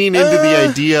want to lean into the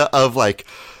idea of like,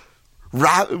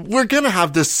 we're going to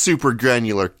have this super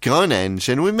granular gun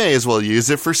engine. We may as well use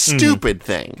it for stupid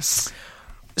things.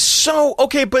 So,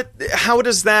 okay, but how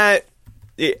is it?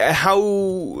 I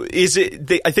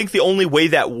think the only way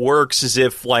that works is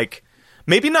if, like,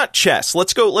 maybe not chess.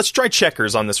 Let's try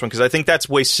checkers on this one, because I think that's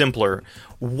way simpler.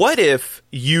 What if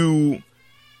you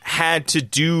had to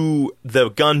do the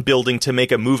gun building to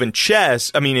make a move in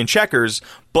checkers,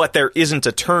 but there isn't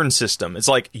a turn system? It's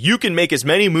like, you can make as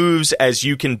many moves as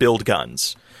you can build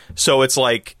guns. So it's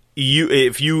like,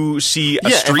 if you see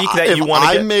a streak that you want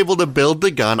to get, I'm able to build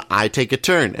the gun, I take a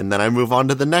turn, and then I move on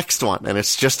to the next one, and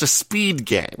it's just a speed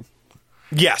game.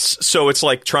 Yes, so it's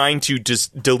like trying to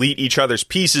just delete each other's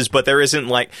pieces, but there isn't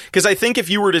like, because I think if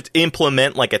you were to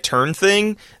implement like a turn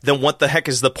thing, then what the heck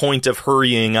is the point of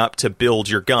hurrying up to build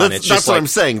your gun? That's what I'm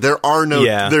saying.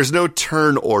 There's no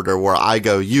turn order where I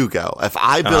go, you go. If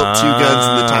I built 2 guns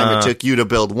in the time it took you to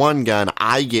build 1 gun,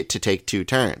 I get to take 2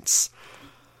 turns.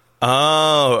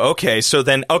 Oh, okay. So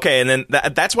then, and then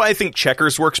that's why I think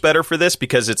checkers works better for this,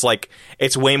 because it's like,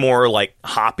 it's way more like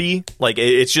hoppy. Like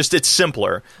it's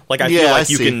simpler. Like I feel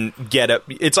like you can get it.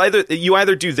 It's you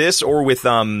either do this or with,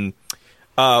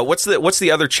 what's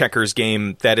the other checkers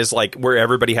game that is like where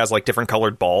everybody has like different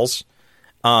colored balls?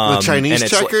 The Chinese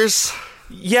checkers?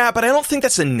 Yeah, but I don't think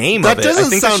that's the name of it. That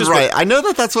doesn't sound right. I know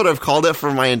that's what I've called it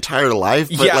for my entire life,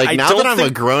 but now that I'm a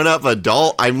grown-up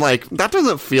adult, I'm like, that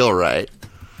doesn't feel right.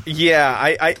 Yeah,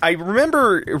 I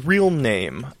remember real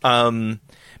name,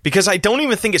 because I don't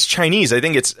even think it's Chinese. I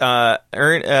think it's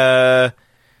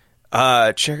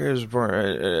checkers.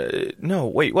 No,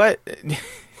 wait, what?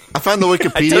 I found the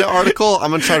Wikipedia article. I'm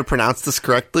gonna try to pronounce this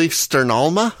correctly.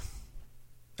 Sternalma.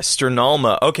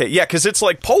 Okay, yeah, because it's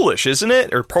like Polish, isn't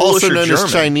it? Or Polish, also or known German.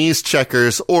 as Chinese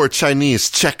checkers or Chinese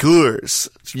checkers.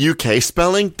 UK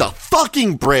spelling. The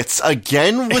fucking Brits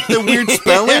again with the weird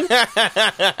spelling.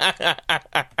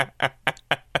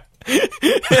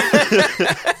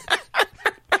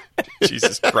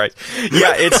 Jesus Christ!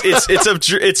 Yeah,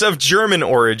 it's of German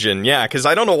origin. Yeah, because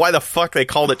I don't know why the fuck they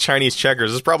called it Chinese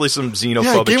checkers. It's probably some xenophobic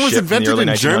shit. The game was invented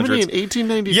in Germany in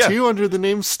 1892 under the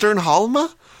name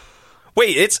Sternhalma.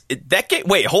 Wait, that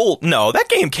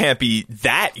game can't be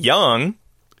that young.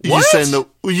 What?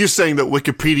 You saying that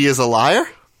Wikipedia is a liar?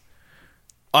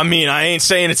 I mean, I ain't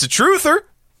saying it's a truther.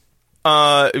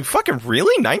 Fucking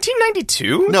really?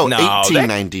 1992? No,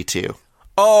 1892.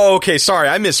 Oh, okay. Sorry,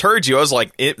 I misheard you. I was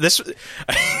like, this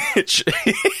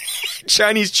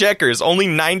Chinese checkers. Only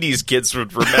 90s kids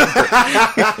would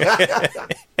remember.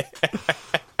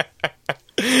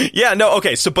 Yeah, no,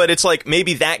 okay. So, but it's like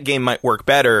maybe that game might work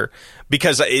better,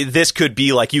 because this could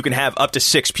be like you can have up to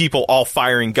 6 people all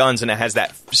firing guns, and it has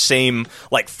that same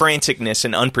like franticness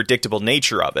and unpredictable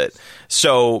nature of it.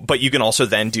 So, but you can also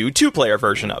then do 2-player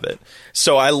version of it.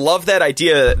 So I love that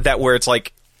idea that where it's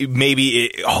like,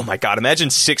 oh my god, imagine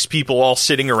 6 people all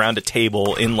sitting around a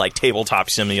table in like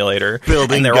Tabletop Simulator,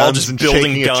 building and they're guns all just and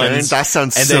building guns. That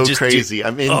sounds so crazy.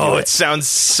 I'm into it sounds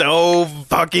so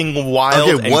fucking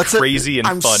wild and crazy and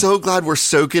fun. I'm so glad we're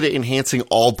so good at enhancing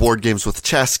all board games with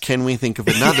chess. Can we think of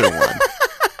another one?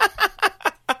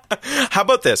 How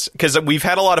about this? Because we've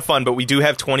had a lot of fun, but we do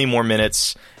have 20 more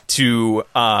minutes to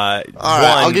all right,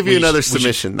 I'll give you another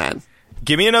submission then.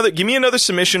 Give me another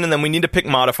submission, and then we need to pick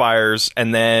modifiers,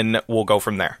 and then we'll go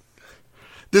from there.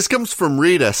 This comes from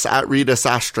Retus at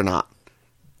Retastronaut.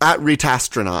 At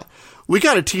Retastronaut. We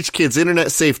gotta teach kids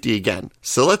internet safety again,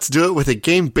 so let's do it with a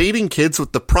game baiting kids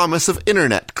with the promise of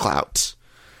internet clout.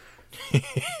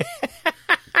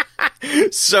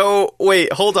 So,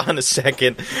 wait, hold on a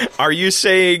second. Are you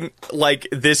saying, like,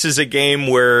 this is a game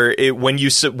where when you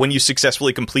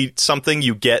successfully complete something,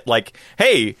 you get, like,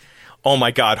 hey, oh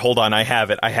my god, hold on, I have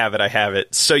it.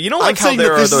 So, you know, like, I'm saying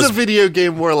that this is a video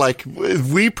game where, like,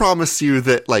 we promise you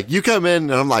that, like, you come in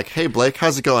and I'm like, hey, Blake,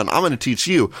 how's it going? I'm going to teach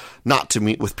you not to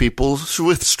meet with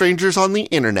with strangers on the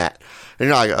internet. And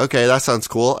you're like, okay, that sounds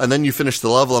cool. And then you finish the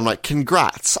level. I'm like,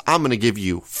 congrats. I'm going to give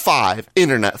you 5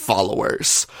 internet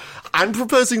followers. I'm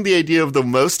proposing the idea of the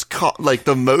most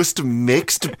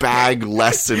mixed bag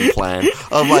lesson plan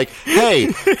of like,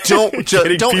 hey, don't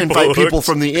invite people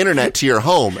from the internet to your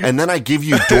home, and then I give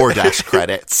you DoorDash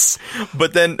credits.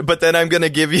 But then I'm gonna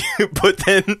give you. But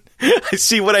then I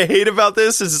see what I hate about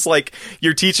this is it's like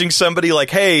you're teaching somebody like,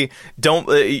 hey, don't.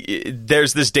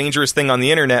 There's this dangerous thing on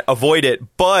the internet. Avoid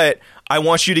it, but I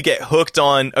want you to get hooked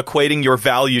on equating your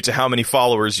value to how many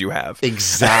followers you have.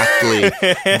 Exactly.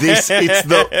 It's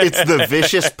the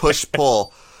vicious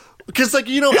push-pull. Because, like,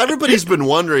 you know, everybody's been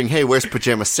wondering, hey, where's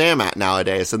Pajama Sam at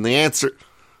nowadays? And the answer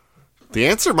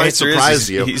might surprise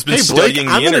you. He's been hey, studying Blake,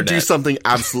 the I'm going to internet. do something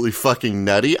absolutely fucking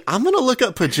nutty. I'm going to look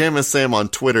up Pajama Sam on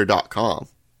Twitter.com.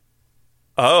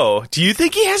 Oh, do you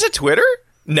think he has a Twitter?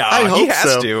 No, I hope he has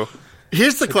so. to.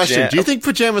 Here's the question. Do you think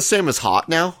Pajama Sam is hot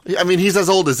now? I mean, he's as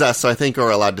old as us, so I think we're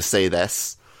allowed to say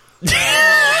this.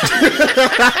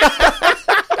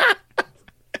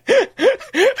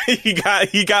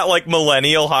 He got like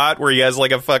millennial hot where he has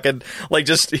like a fucking like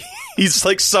just he's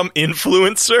like some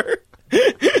influencer.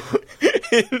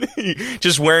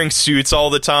 Just wearing suits all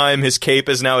the time. His cape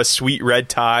is now a sweet red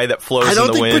tie that flows in the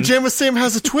wind. I don't think Pajama Sam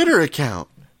has a Twitter account.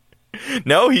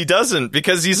 No, he doesn't,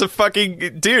 because he's a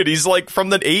fucking dude. He's like from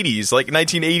the 80s, like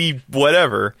 1980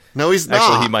 whatever. No, he's not.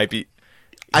 Actually, he might be.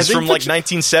 He's from like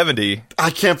 1970.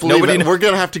 I can't believe it. We're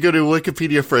going to have to go to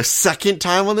Wikipedia for a second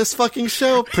time on this fucking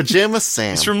show. Pajama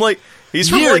Sam. He's from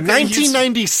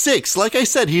 1996. Like I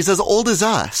said, he's as old as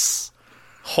us.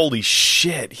 Holy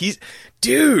shit.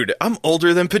 Dude, I'm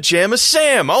older than Pajama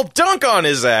Sam. I'll dunk on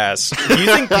his ass. Do you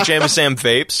think Pajama Sam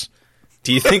vapes?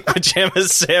 Do you think Pajama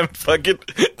Sam fucking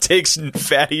takes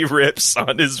fatty rips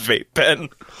on his vape pen?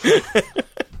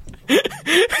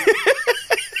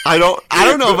 I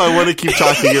don't know if I want to keep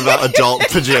talking about adult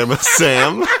Pajama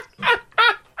Sam.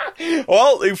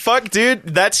 Well, fuck, dude.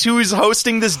 That's who's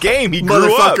hosting this game. He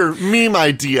grew up. Motherfucker, meme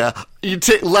idea. You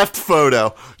take left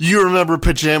photo. You remember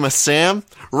Pajama Sam?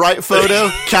 Right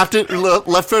photo,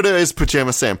 left photo is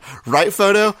Pajama Sam. Right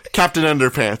photo, Captain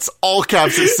Underpants. All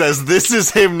caps it says, this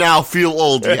is him now, feel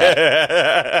old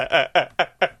yet.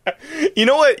 You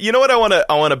know what I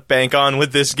want to bank on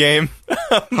with this game?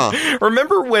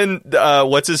 Remember when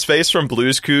what's his face from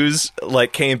Blue's Clues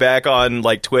like came back on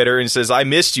like Twitter and says, I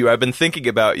missed you, I've been thinking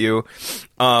about you.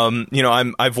 You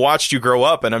know, I've watched you grow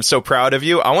up and I'm so proud of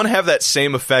you. I want to have that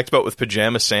same effect but with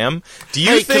Pajama Sam. Do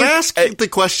you think, can I ask the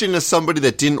question as somebody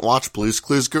that didn't watch Blue's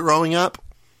Clues growing up?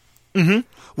 Mm-hmm.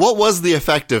 What was the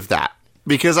effect of that?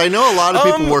 Because I know a lot of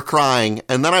people were crying,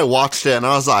 and then I watched it and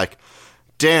I was like,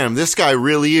 damn, this guy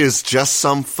really is just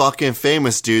some fucking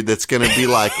famous dude that's gonna be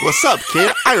like, what's up,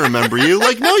 kid? I remember you.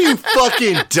 Like, no, you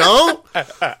fucking don't.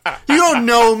 You don't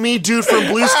know me, dude from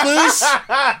Blue's Clues.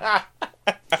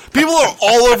 People are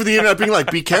all over the internet being like,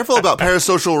 be careful about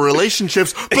parasocial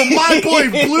relationships, but my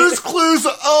boy, Blue's Clues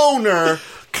owner,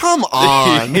 come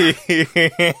on.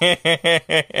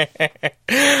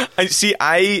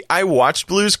 I watched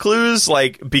Blue's Clues,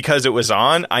 like, because it was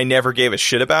on. I never gave a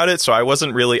shit about it, so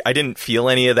I didn't feel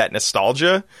any of that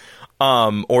nostalgia.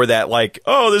 Or that, like,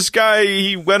 oh, this guy,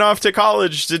 he went off to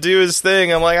college to do his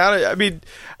thing. I'm like,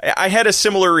 I had a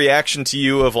similar reaction to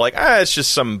you of like, it's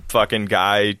just some fucking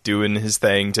guy doing his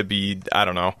thing to be, I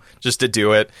don't know, just to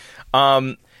do it.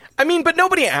 But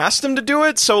nobody asked him to do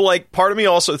it, so, like, part of me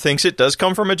also thinks it does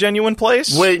come from a genuine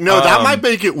place. Wait, no, that might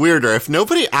make it weirder. If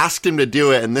nobody asked him to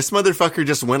do it, and this motherfucker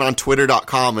just went on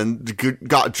Twitter.com and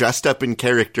got dressed up in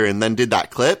character and then did that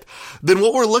clip, then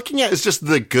what we're looking at is just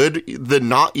the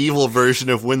not evil version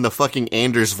of when the fucking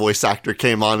Anders voice actor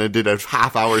came on and did a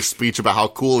half-hour speech about how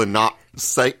cool and not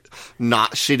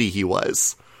shitty he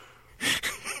was.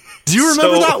 Do you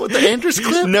remember that with the Anders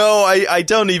clip? No, I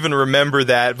don't even remember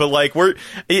that. But like,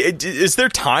 is there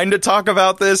time to talk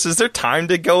about this? Is there time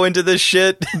to go into this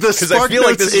shit? Because I feel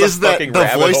like this is that the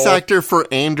voice actor for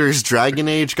Anders Dragon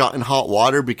Age got in hot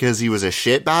water because he was a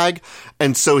shitbag,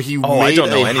 and so he made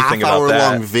a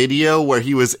half-hour-long video where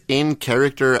he was in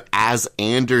character as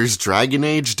Anders Dragon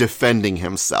Age defending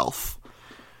himself.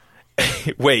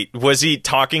 Wait, was he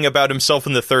talking about himself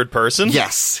in the third person?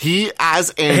 Yes, he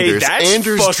as Anders.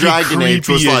 Anders Dragon Age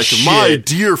was like, shit. My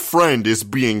dear friend is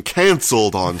being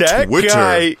cancelled on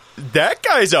Twitter. That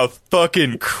guy's a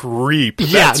fucking creep.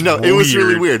 Yeah, it was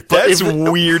really weird. But that's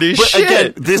weird as shit. But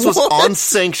again, this was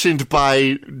unsanctioned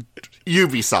by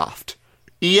Ubisoft.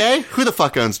 EA? Who the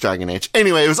fuck owns Dragon Age?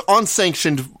 Anyway, it was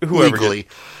unsanctioned legally.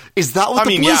 Is that what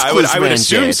the Blues Clues man I would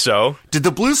assume did? So. Did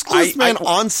the Blues Clues man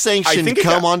unsanctioned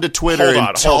come onto Twitter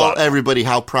and tell everybody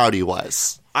how proud he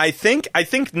was? I think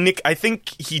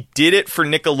he did it for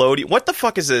Nickelodeon. What the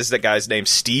fuck is that guy's name?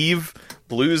 Steve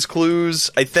Blues Clues,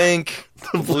 I think.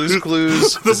 Blues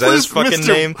Clues. Is that his fucking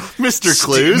name? Mr.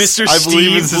 Clues. Mr. I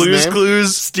believe is his Blues name.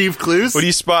 Clues. Steve Clues. What do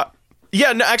you spot?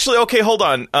 Yeah, no, actually, okay, hold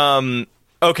on.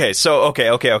 Okay, so okay.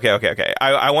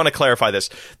 I want to clarify this.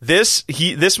 This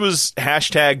was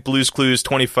hashtag Blues Clues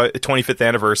 25th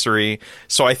anniversary.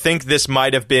 So I think this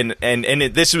might have been,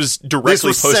 this was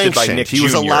directly posted by Nick Jr. He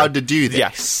was allowed to do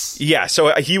this. Yeah.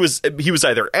 So he was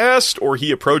either asked or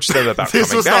he approached them about this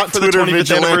coming was back not for Twitter the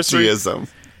 25th anniversary. vigilantism.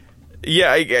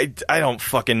 Yeah, I don't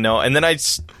fucking know. And then I'm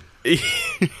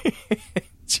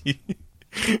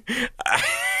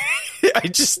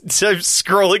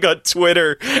scrolling on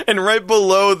Twitter, and right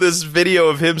below this video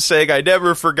of him saying, "I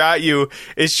never forgot you,"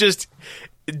 it's just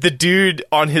the dude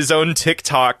on his own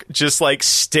TikTok just like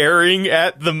staring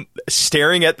at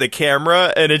the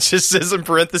camera, and it just says in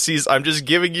parentheses, "I'm just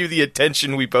giving you the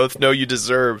attention we both know you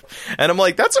deserve." And I'm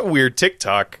like, that's a weird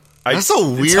TikTok. That's a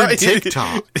weird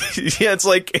TikTok. Yeah, it's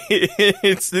like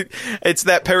it's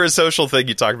that parasocial thing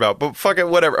you talked about. But fuck it,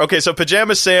 whatever. Okay, so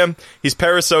Pajama Sam, he's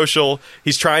parasocial.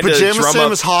 He's trying to drum up. Pajama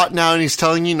Sam is hot now, and he's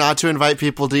telling you not to invite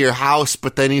people to your house,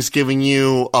 but then he's giving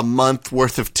you a month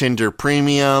worth of Tinder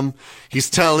Premium.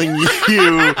 He's telling you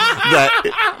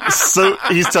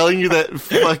that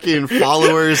fucking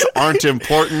followers aren't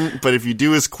important, but if you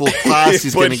do his cool class,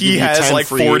 he's going to give you 10 he has like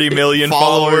 40 million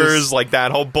followers, like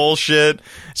that whole bullshit.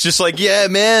 It's just like, yeah,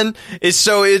 man,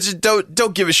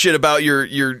 don't give a shit about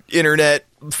your internet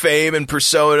fame and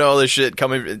persona, all this shit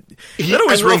coming. That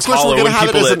always rings hollow when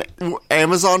have people it as an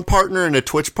Amazon partner and a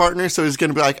Twitch partner, so he's going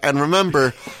to be like, and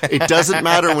remember, it doesn't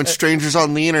matter when strangers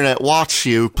on the internet watch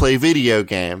you play video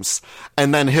games.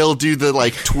 And then he'll do the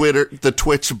the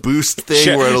Twitch boost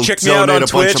thing where it'll donate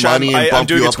a bunch of money and bump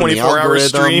you up in the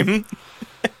algorithm.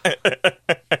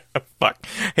 Fuck,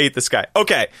 hate this guy.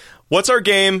 Okay. What's our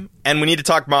game? And we need to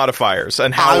talk modifiers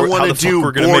and how I want to do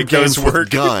we're going to make those work. With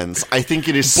guns. I think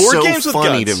it is so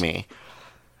funny to me.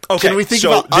 Okay, can we think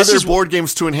about other board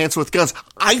games to enhance with guns?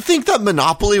 I think that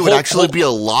Monopoly would actually be a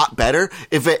lot better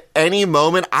if at any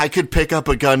moment I could pick up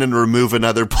a gun and remove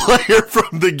another player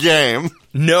from the game.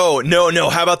 No.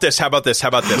 How about this?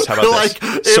 Like,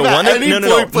 so at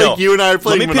any point, you and I are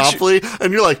playing Monopoly,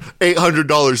 and you're like,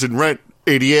 $800 in rent.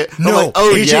 Idiot. No, like,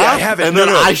 oh AJ, yeah, I have it. And then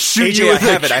I shoot you. I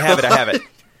have it. I have it.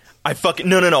 I fucking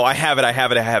no. I have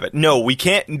it. No, we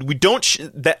can't. We don't.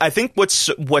 I think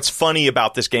what's funny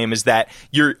about this game is that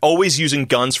you're always using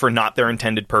guns for not their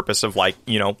intended purpose of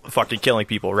fucking killing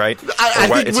people, right?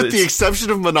 I think with the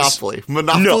exception of Monopoly,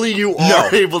 you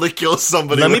are able to kill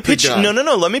somebody. Let me pitch. No.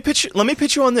 Let me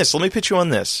pitch you on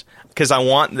this. Because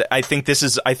I think this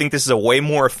is a way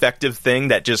more effective thing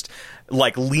that just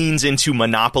leans into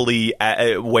Monopoly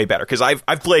way better. Because I've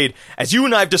played, as you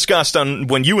and I've discussed on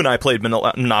when you and I played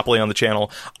Monopoly on the channel,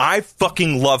 I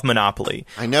fucking love Monopoly.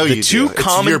 I know you do.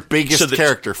 It's your biggest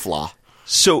character flaw.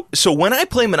 So when I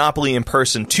play Monopoly in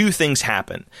person, two things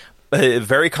happen. A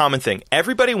very common thing.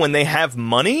 Everybody, when they have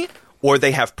money or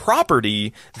they have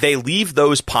property, they leave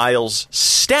those piles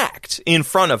stacked in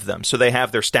front of them. So they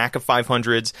have their stack of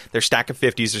 500s, their stack of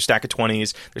 50s, their stack of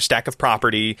 20s, their stack of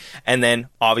property. And then,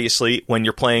 obviously, when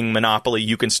you're playing Monopoly,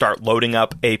 you can start loading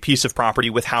up a piece of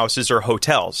property with houses or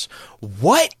hotels.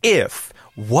 What if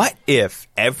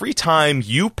every time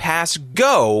you pass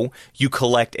go, you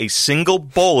collect a single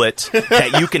bullet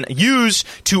that you can use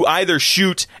to either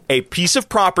shoot a piece of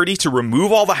property to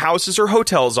remove all the houses or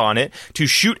hotels on it, to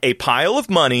shoot a pile of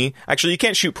money. Actually, you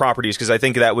can't shoot properties because I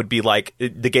think that would be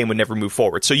the game would never move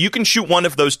forward. So you can shoot one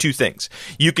of those two things.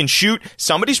 You can shoot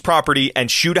somebody's property and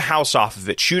shoot a house off of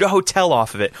it, shoot a hotel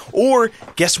off of it. Or,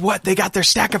 guess what? They got their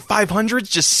stack of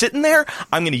 500s just sitting there.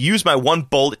 I'm going to use my one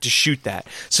bullet to shoot that.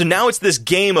 So now it's this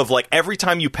game of like every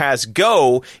time you pass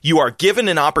go, you are given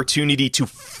an opportunity to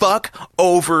fuck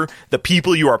over the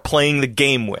people you are playing the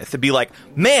game with. To be like,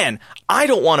 man, I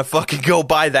don't want to fucking go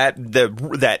by that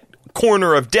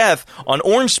corner of death on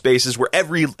Orange Spaces where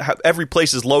every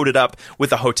place is loaded up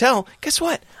with a hotel. Guess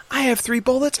what? I have 3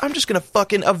 bullets. I'm just going to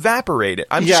fucking evaporate it.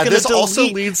 I'm just going to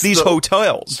delete these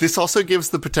hotels. This also gives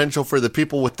the potential for the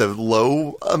people with the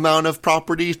low amount of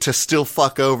property to still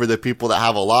fuck over the people that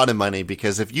have a lot of money,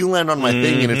 because if you land on my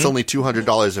thing and it's only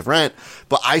 $200 of rent,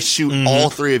 but I shoot all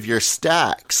 3 of your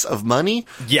stacks of money,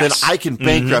 then I can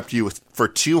bankrupt you for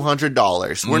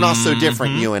 $200. We're not so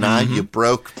different, you and I, you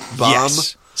broke bum.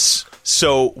 Yes.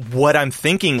 So what I'm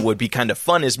thinking would be kind of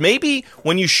fun is maybe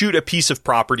when you shoot a piece of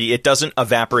property, it doesn't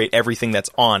evaporate everything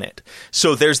that's on it.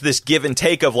 So there's this give and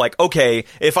take of like, okay,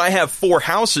 if I have 4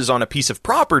 houses on a piece of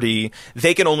property,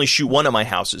 they can only shoot one of my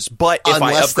houses. But if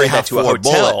I upgrade that to a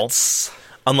hotel... bullets.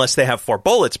 Unless they have 4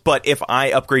 bullets. But if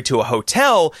I upgrade to a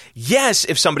hotel, yes,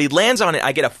 if somebody lands on it,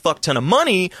 I get a fuck ton of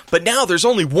money. But now there's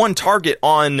only one target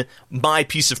on my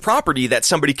piece of property that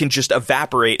somebody can just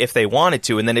evaporate if they wanted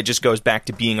to. And then it just goes back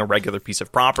to being a regular piece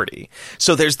of property.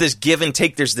 So there's this give and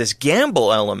take. There's this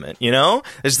gamble element, you know?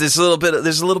 There's a little bit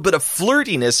of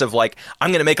flirtiness of like, I'm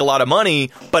going to make a lot of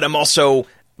money, but I'm also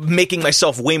making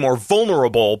myself way more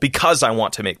vulnerable because I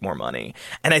want to make more money.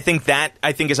 And I think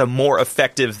is a more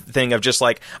effective thing of just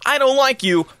like, I don't like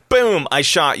you, boom, I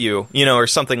shot you, you know, or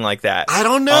something like that. I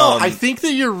don't know. I think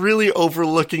that you're really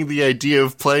overlooking the idea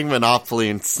of playing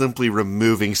Monopoly and simply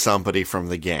removing somebody from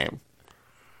the game.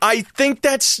 I think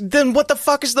then what the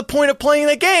fuck is the point of playing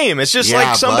the game? It's just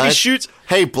like somebody shoots.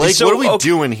 Hey, Blake, what are we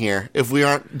doing here if we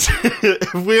aren't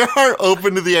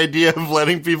open to the idea of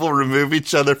letting people remove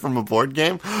each other from a board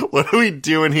game? What are we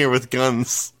doing here with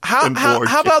guns and board games?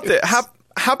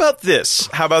 How about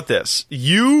this?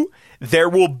 There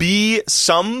will be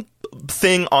some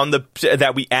thing on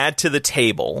that we add to the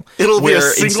table. It'll be a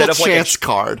single chance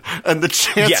card, and the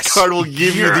chance card will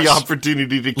give you the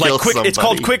opportunity to kill somebody. It's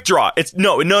called Quick Draw.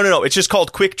 No. It's just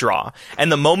called Quick Draw. And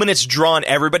the moment it's drawn,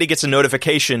 everybody gets a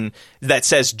notification that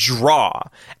says draw,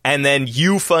 and then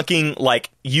you fucking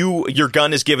your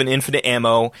gun is given infinite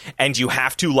ammo, and you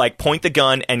have to point the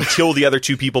gun and kill the other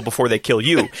 2 people before they kill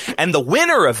you. And the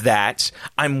winner of that,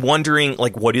 I'm wondering,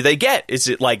 what do they get? Is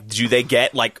it do they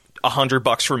get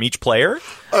 $100 from each player?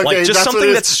 Okay, just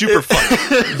something that's super fun.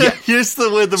 Yeah. Here's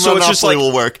the way the Monopoly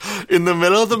will work. In the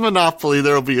middle of the Monopoly,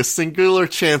 there will be a singular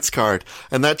chance card,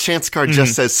 and that chance card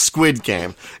just says Squid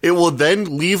Game. It will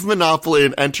then leave Monopoly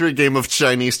and enter a game of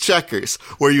Chinese checkers,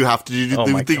 where you have to do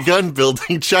the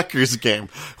gun-building checkers game.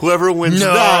 Whoever wins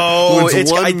that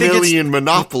wins 1 million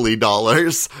Monopoly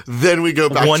dollars. Then we go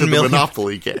back to the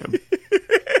Monopoly game.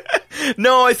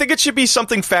 No, I think it should be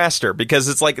something faster, because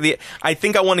it's I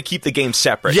think I want to keep the game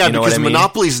separate. Yeah, you know because what I mean?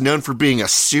 Monopoly is known for being a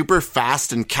super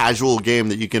fast and casual game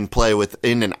that you can play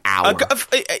within an hour.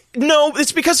 No,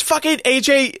 it's because fucking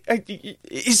AJ,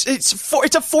 it's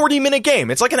a 40-minute game.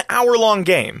 It's like an hour-long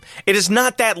game. It is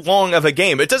not that long of a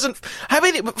game. It doesn't.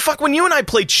 When you and I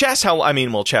played chess,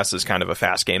 chess is kind of a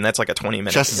fast game. That's like a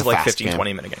 20-minute. Chess is a fast 15,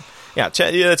 20-minute game. Yeah,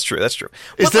 that's true. That's true.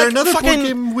 Is there another board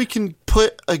game we can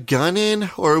put a gun in,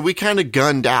 or are we kind of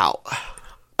gunned out?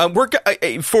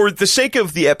 For the sake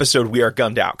of the episode, we are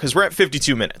gunned out because we're at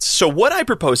 52 minutes. So what I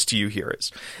propose to you here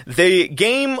is the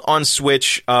game on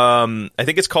Switch. I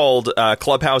think it's called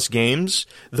Clubhouse Games.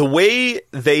 The way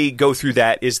they go through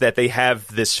that is that they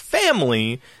have this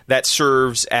family that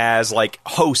serves as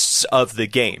hosts of the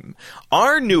game.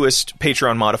 Our newest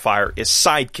Patreon modifier is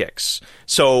Sidekicks.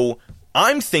 So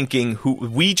I'm thinking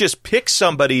we just pick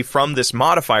somebody from this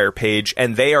modifier page,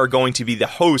 and they are going to be the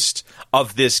host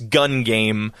of this gun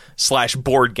game /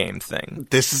 board game thing.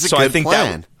 This is a good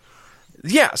plan.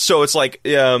 Yeah, so it's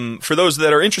for those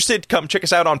that are interested, come check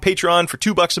us out on Patreon for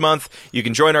 $2 a month. You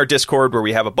can join our Discord where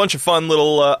we have a bunch of fun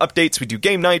little updates. We do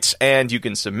game nights, and you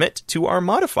can submit to our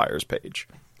modifiers page.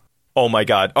 Oh my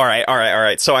God. All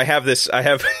right. So I have this one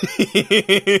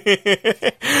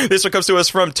comes to us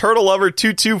from Turtle Lover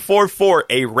 2244,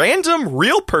 a random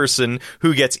real person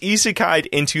who gets isekai'd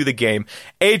into the game.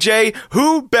 AJ,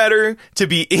 who better to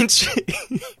be isekai'd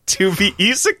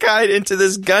into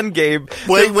this gun game?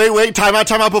 Wait. Time out.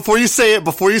 Before you say it,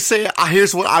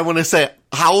 here's what I want to say.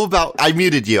 How about I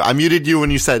muted you when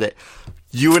you said it.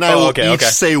 You and I will each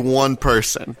say one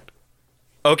person.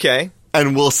 Okay.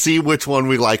 And we'll see which one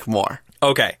we like more.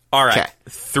 Okay. All right. Okay.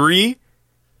 3,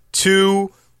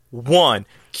 2, 1.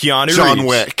 Keanu Reeves. John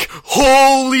Wick.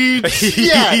 holy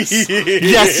yes.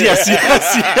 Yes.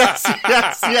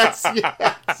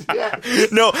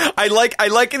 No, I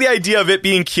like the idea of it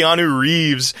being Keanu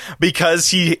Reeves because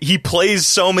he plays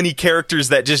so many characters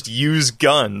that just use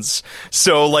guns.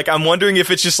 So like I'm wondering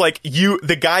if it's just like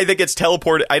the guy that gets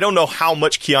teleported. I don't know how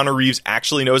much Keanu Reeves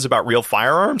actually knows about real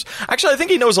firearms. Actually, I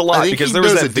think he knows a lot because there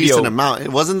was that video. Decent amount.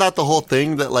 Wasn't that the whole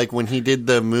thing that like when he did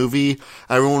the movie,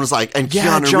 everyone was like, and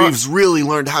Keanu Reeves really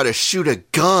learned how to shoot a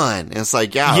gun. And it's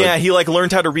like, yeah, he like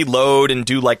learned how to reload and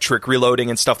do like trick reloading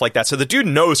and stuff like that. So the dude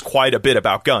knows quite a bit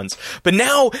about guns. But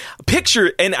now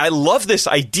picture, and I love this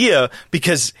idea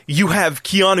because you have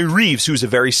Keanu Reeves, who's a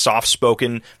very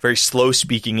soft-spoken, very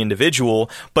slow-speaking individual,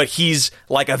 but he's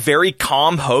like a very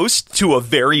calm host to a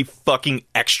very fucking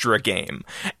extra game.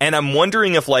 And I'm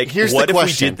wondering if like, what if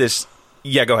we did this?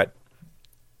 Yeah, go ahead.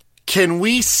 Can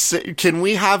we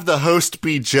have the host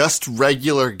be just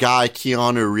regular guy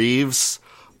Keanu Reeves,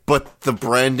 but the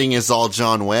branding is all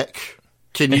John Wick?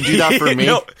 Can you do that for me?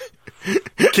 No.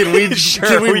 Can we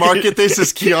market this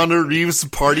as Keanu Reeves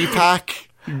Party Pack?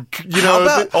 You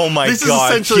know, oh my this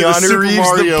god, is essentially Keanu the Super Reeves,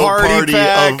 Mario the party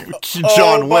pack of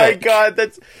John Wick. Oh my god,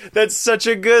 that's such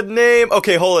a good name.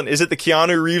 Okay, hold on. Is it the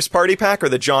Keanu Reeves Party Pack or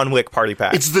the John Wick Party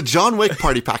Pack? It's the John Wick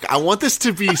Party Pack. I want this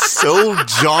to be so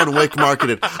John Wick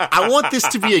marketed. I want this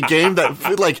to be a game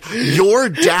that, like, your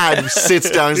dad sits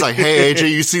down and is like, "Hey,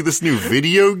 AJ, you see this new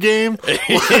video game?"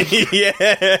 Like,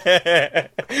 yeah,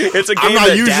 it's a game I'm not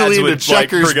that usually dads into would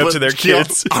checkers, like, bring up to their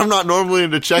kids. I'm not normally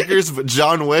into checkers, but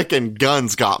John Wick and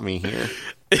guns got me here.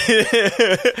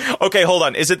 Okay, hold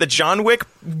on. Is it the John Wick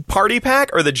Party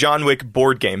Pack or the John Wick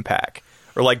Board Game Pack?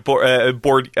 Or like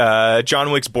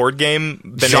John Wick's board game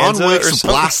Bonanza John Wick's or something?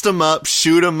 blast 'em up,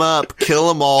 shoot 'em up, kill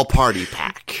 'em all party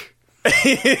pack.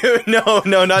 No,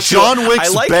 not John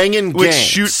Wick's like banging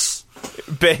games.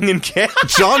 Banging games.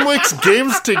 John Wick's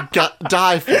games to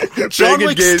die for. John Banging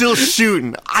Wick's games. still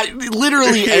shooting.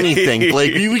 Literally anything,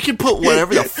 Blake. We can put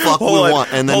whatever the fuck we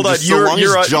want, and then just so long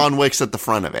as John Wick's at the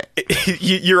front of it.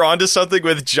 You're onto something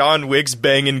with John Wick's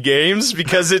banging games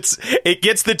because it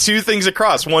gets the two things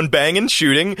across: one, banging,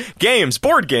 shooting, games,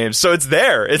 board games. So it's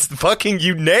there. It's fucking,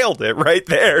 you nailed it right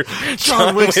there.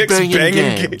 John Wick's banging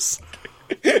games.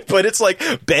 But it's like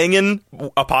banging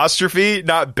apostrophe,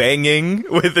 not banging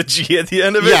with a G at the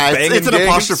end of it. Yeah, it's an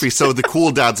apostrophe, so the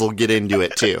cool dads will get into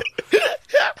it too.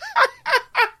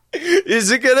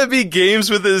 Is it gonna be games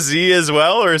with a Z as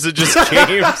well, or is it just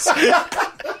games?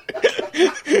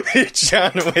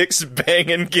 John Wick's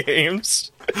banging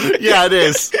games. Yeah, it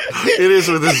is. It is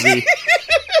with a Z.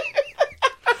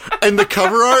 And the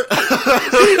cover art,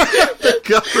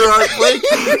 Blake,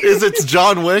 is it's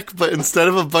John Wick, but instead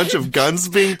of a bunch of guns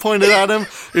being pointed at him,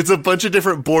 it's a bunch of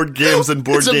different board games and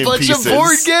board game pieces. It's a bunch of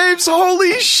board games?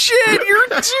 Holy shit, you're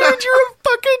a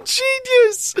fucking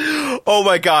genius. Oh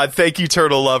my god, thank you,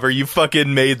 Turtle Lover. You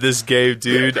fucking made this game,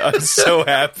 dude. I'm so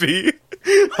happy.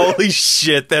 Holy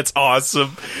shit, that's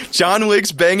awesome. John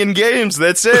Wick's banging games.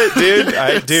 That's it, dude.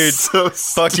 Dude, so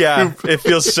fuck yeah. It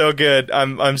feels so good.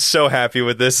 I'm so happy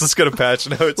with this. Let's go to patch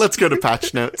notes. Let's go to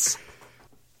patch notes.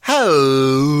 Hello,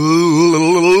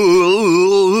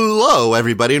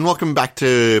 everybody, and welcome back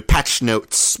to Patch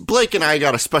Notes. Blake and I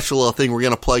got a special little thing we're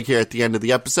going to plug here at the end of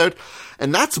the episode,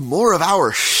 and that's more of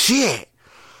our shit.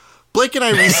 Blake and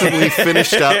I recently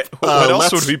finished up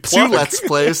two Let's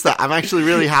Plays that I'm actually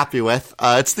really happy with.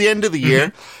 It's the end of the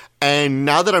year, and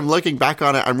now that I'm looking back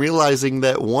on it, I'm realizing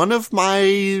that one of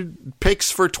my picks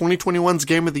for 2021's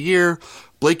Game of the Year,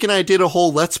 Blake and I did a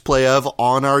whole Let's Play of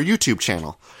on our YouTube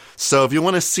channel. So if you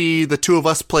want to see the two of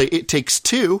us play It Takes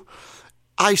Two,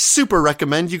 I super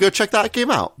recommend you go check that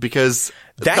game out, because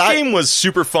that game was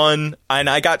super fun, and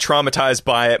I got traumatized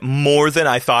by it more than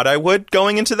I thought I would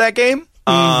going into that game.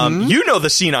 You know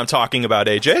the scene I'm talking about,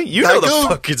 AJ. You know the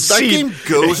fucking scene. That game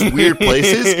goes weird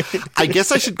places. I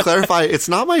guess I should clarify, it's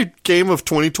not my game of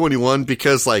 2021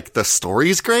 because, like, the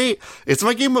story's great. It's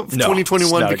my game of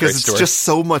 2021 because it's just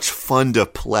so much fun to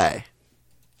play.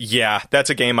 Yeah, that's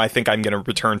a game I think I'm going to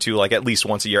return to, like, at least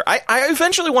once a year. I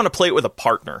eventually want to play it with a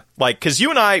partner. Like, because you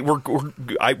and I,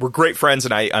 we're great friends,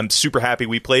 and I'm super happy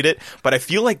we played it. But I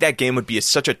feel like that game would be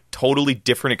such a totally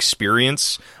different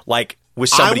experience, like, with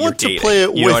somebody you're dating. I want to play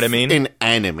it you know what I mean? an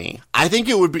enemy. I think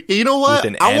it would be, you know what?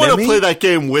 I want to play that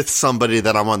game with somebody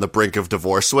that I'm on the brink of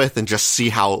divorce with and just see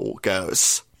how it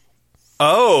goes.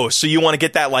 Oh, so you want to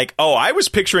get that, like, I was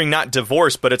picturing not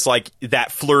divorce, but it's like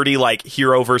that flirty, like,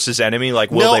 hero versus enemy, like,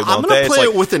 will they, won't they? I'm going to play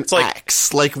it with an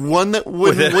ex, like one that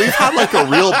when we've had like a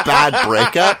real bad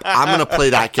breakup, I'm going to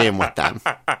play that game with them.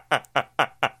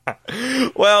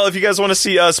 Well, if you guys want to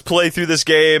see us play through this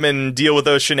game and deal with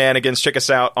those shenanigans, check us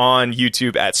out on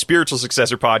YouTube at Spiritual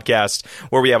Successor Podcast,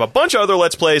 where we have a bunch of other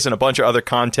Let's Plays and a bunch of other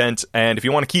content. And if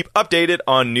you want to keep updated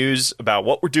on news about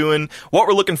what we're doing, what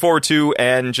we're looking forward to,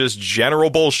 and just general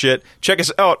bullshit, check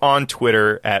us out on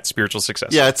Twitter at Spiritual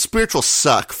Successor. Yeah, it's Spiritual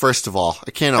Suck, first of all.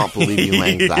 I cannot believe you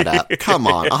laying that up. Come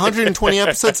on, 120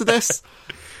 episodes of this?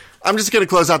 I'm just going to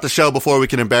close out the show before we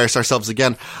can embarrass ourselves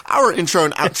again. Our intro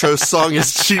and outro song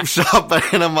is Cheap Shot by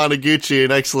Hannah Monoguchi,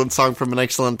 an excellent song from an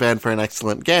excellent band for an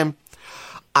excellent game.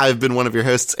 I've been one of your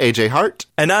hosts, AJ Hart.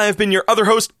 And I've been your other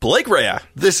host, Blake Rhea.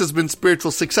 This has been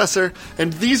Spiritual Successor,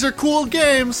 and these are cool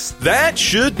games that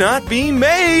should not be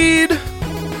made.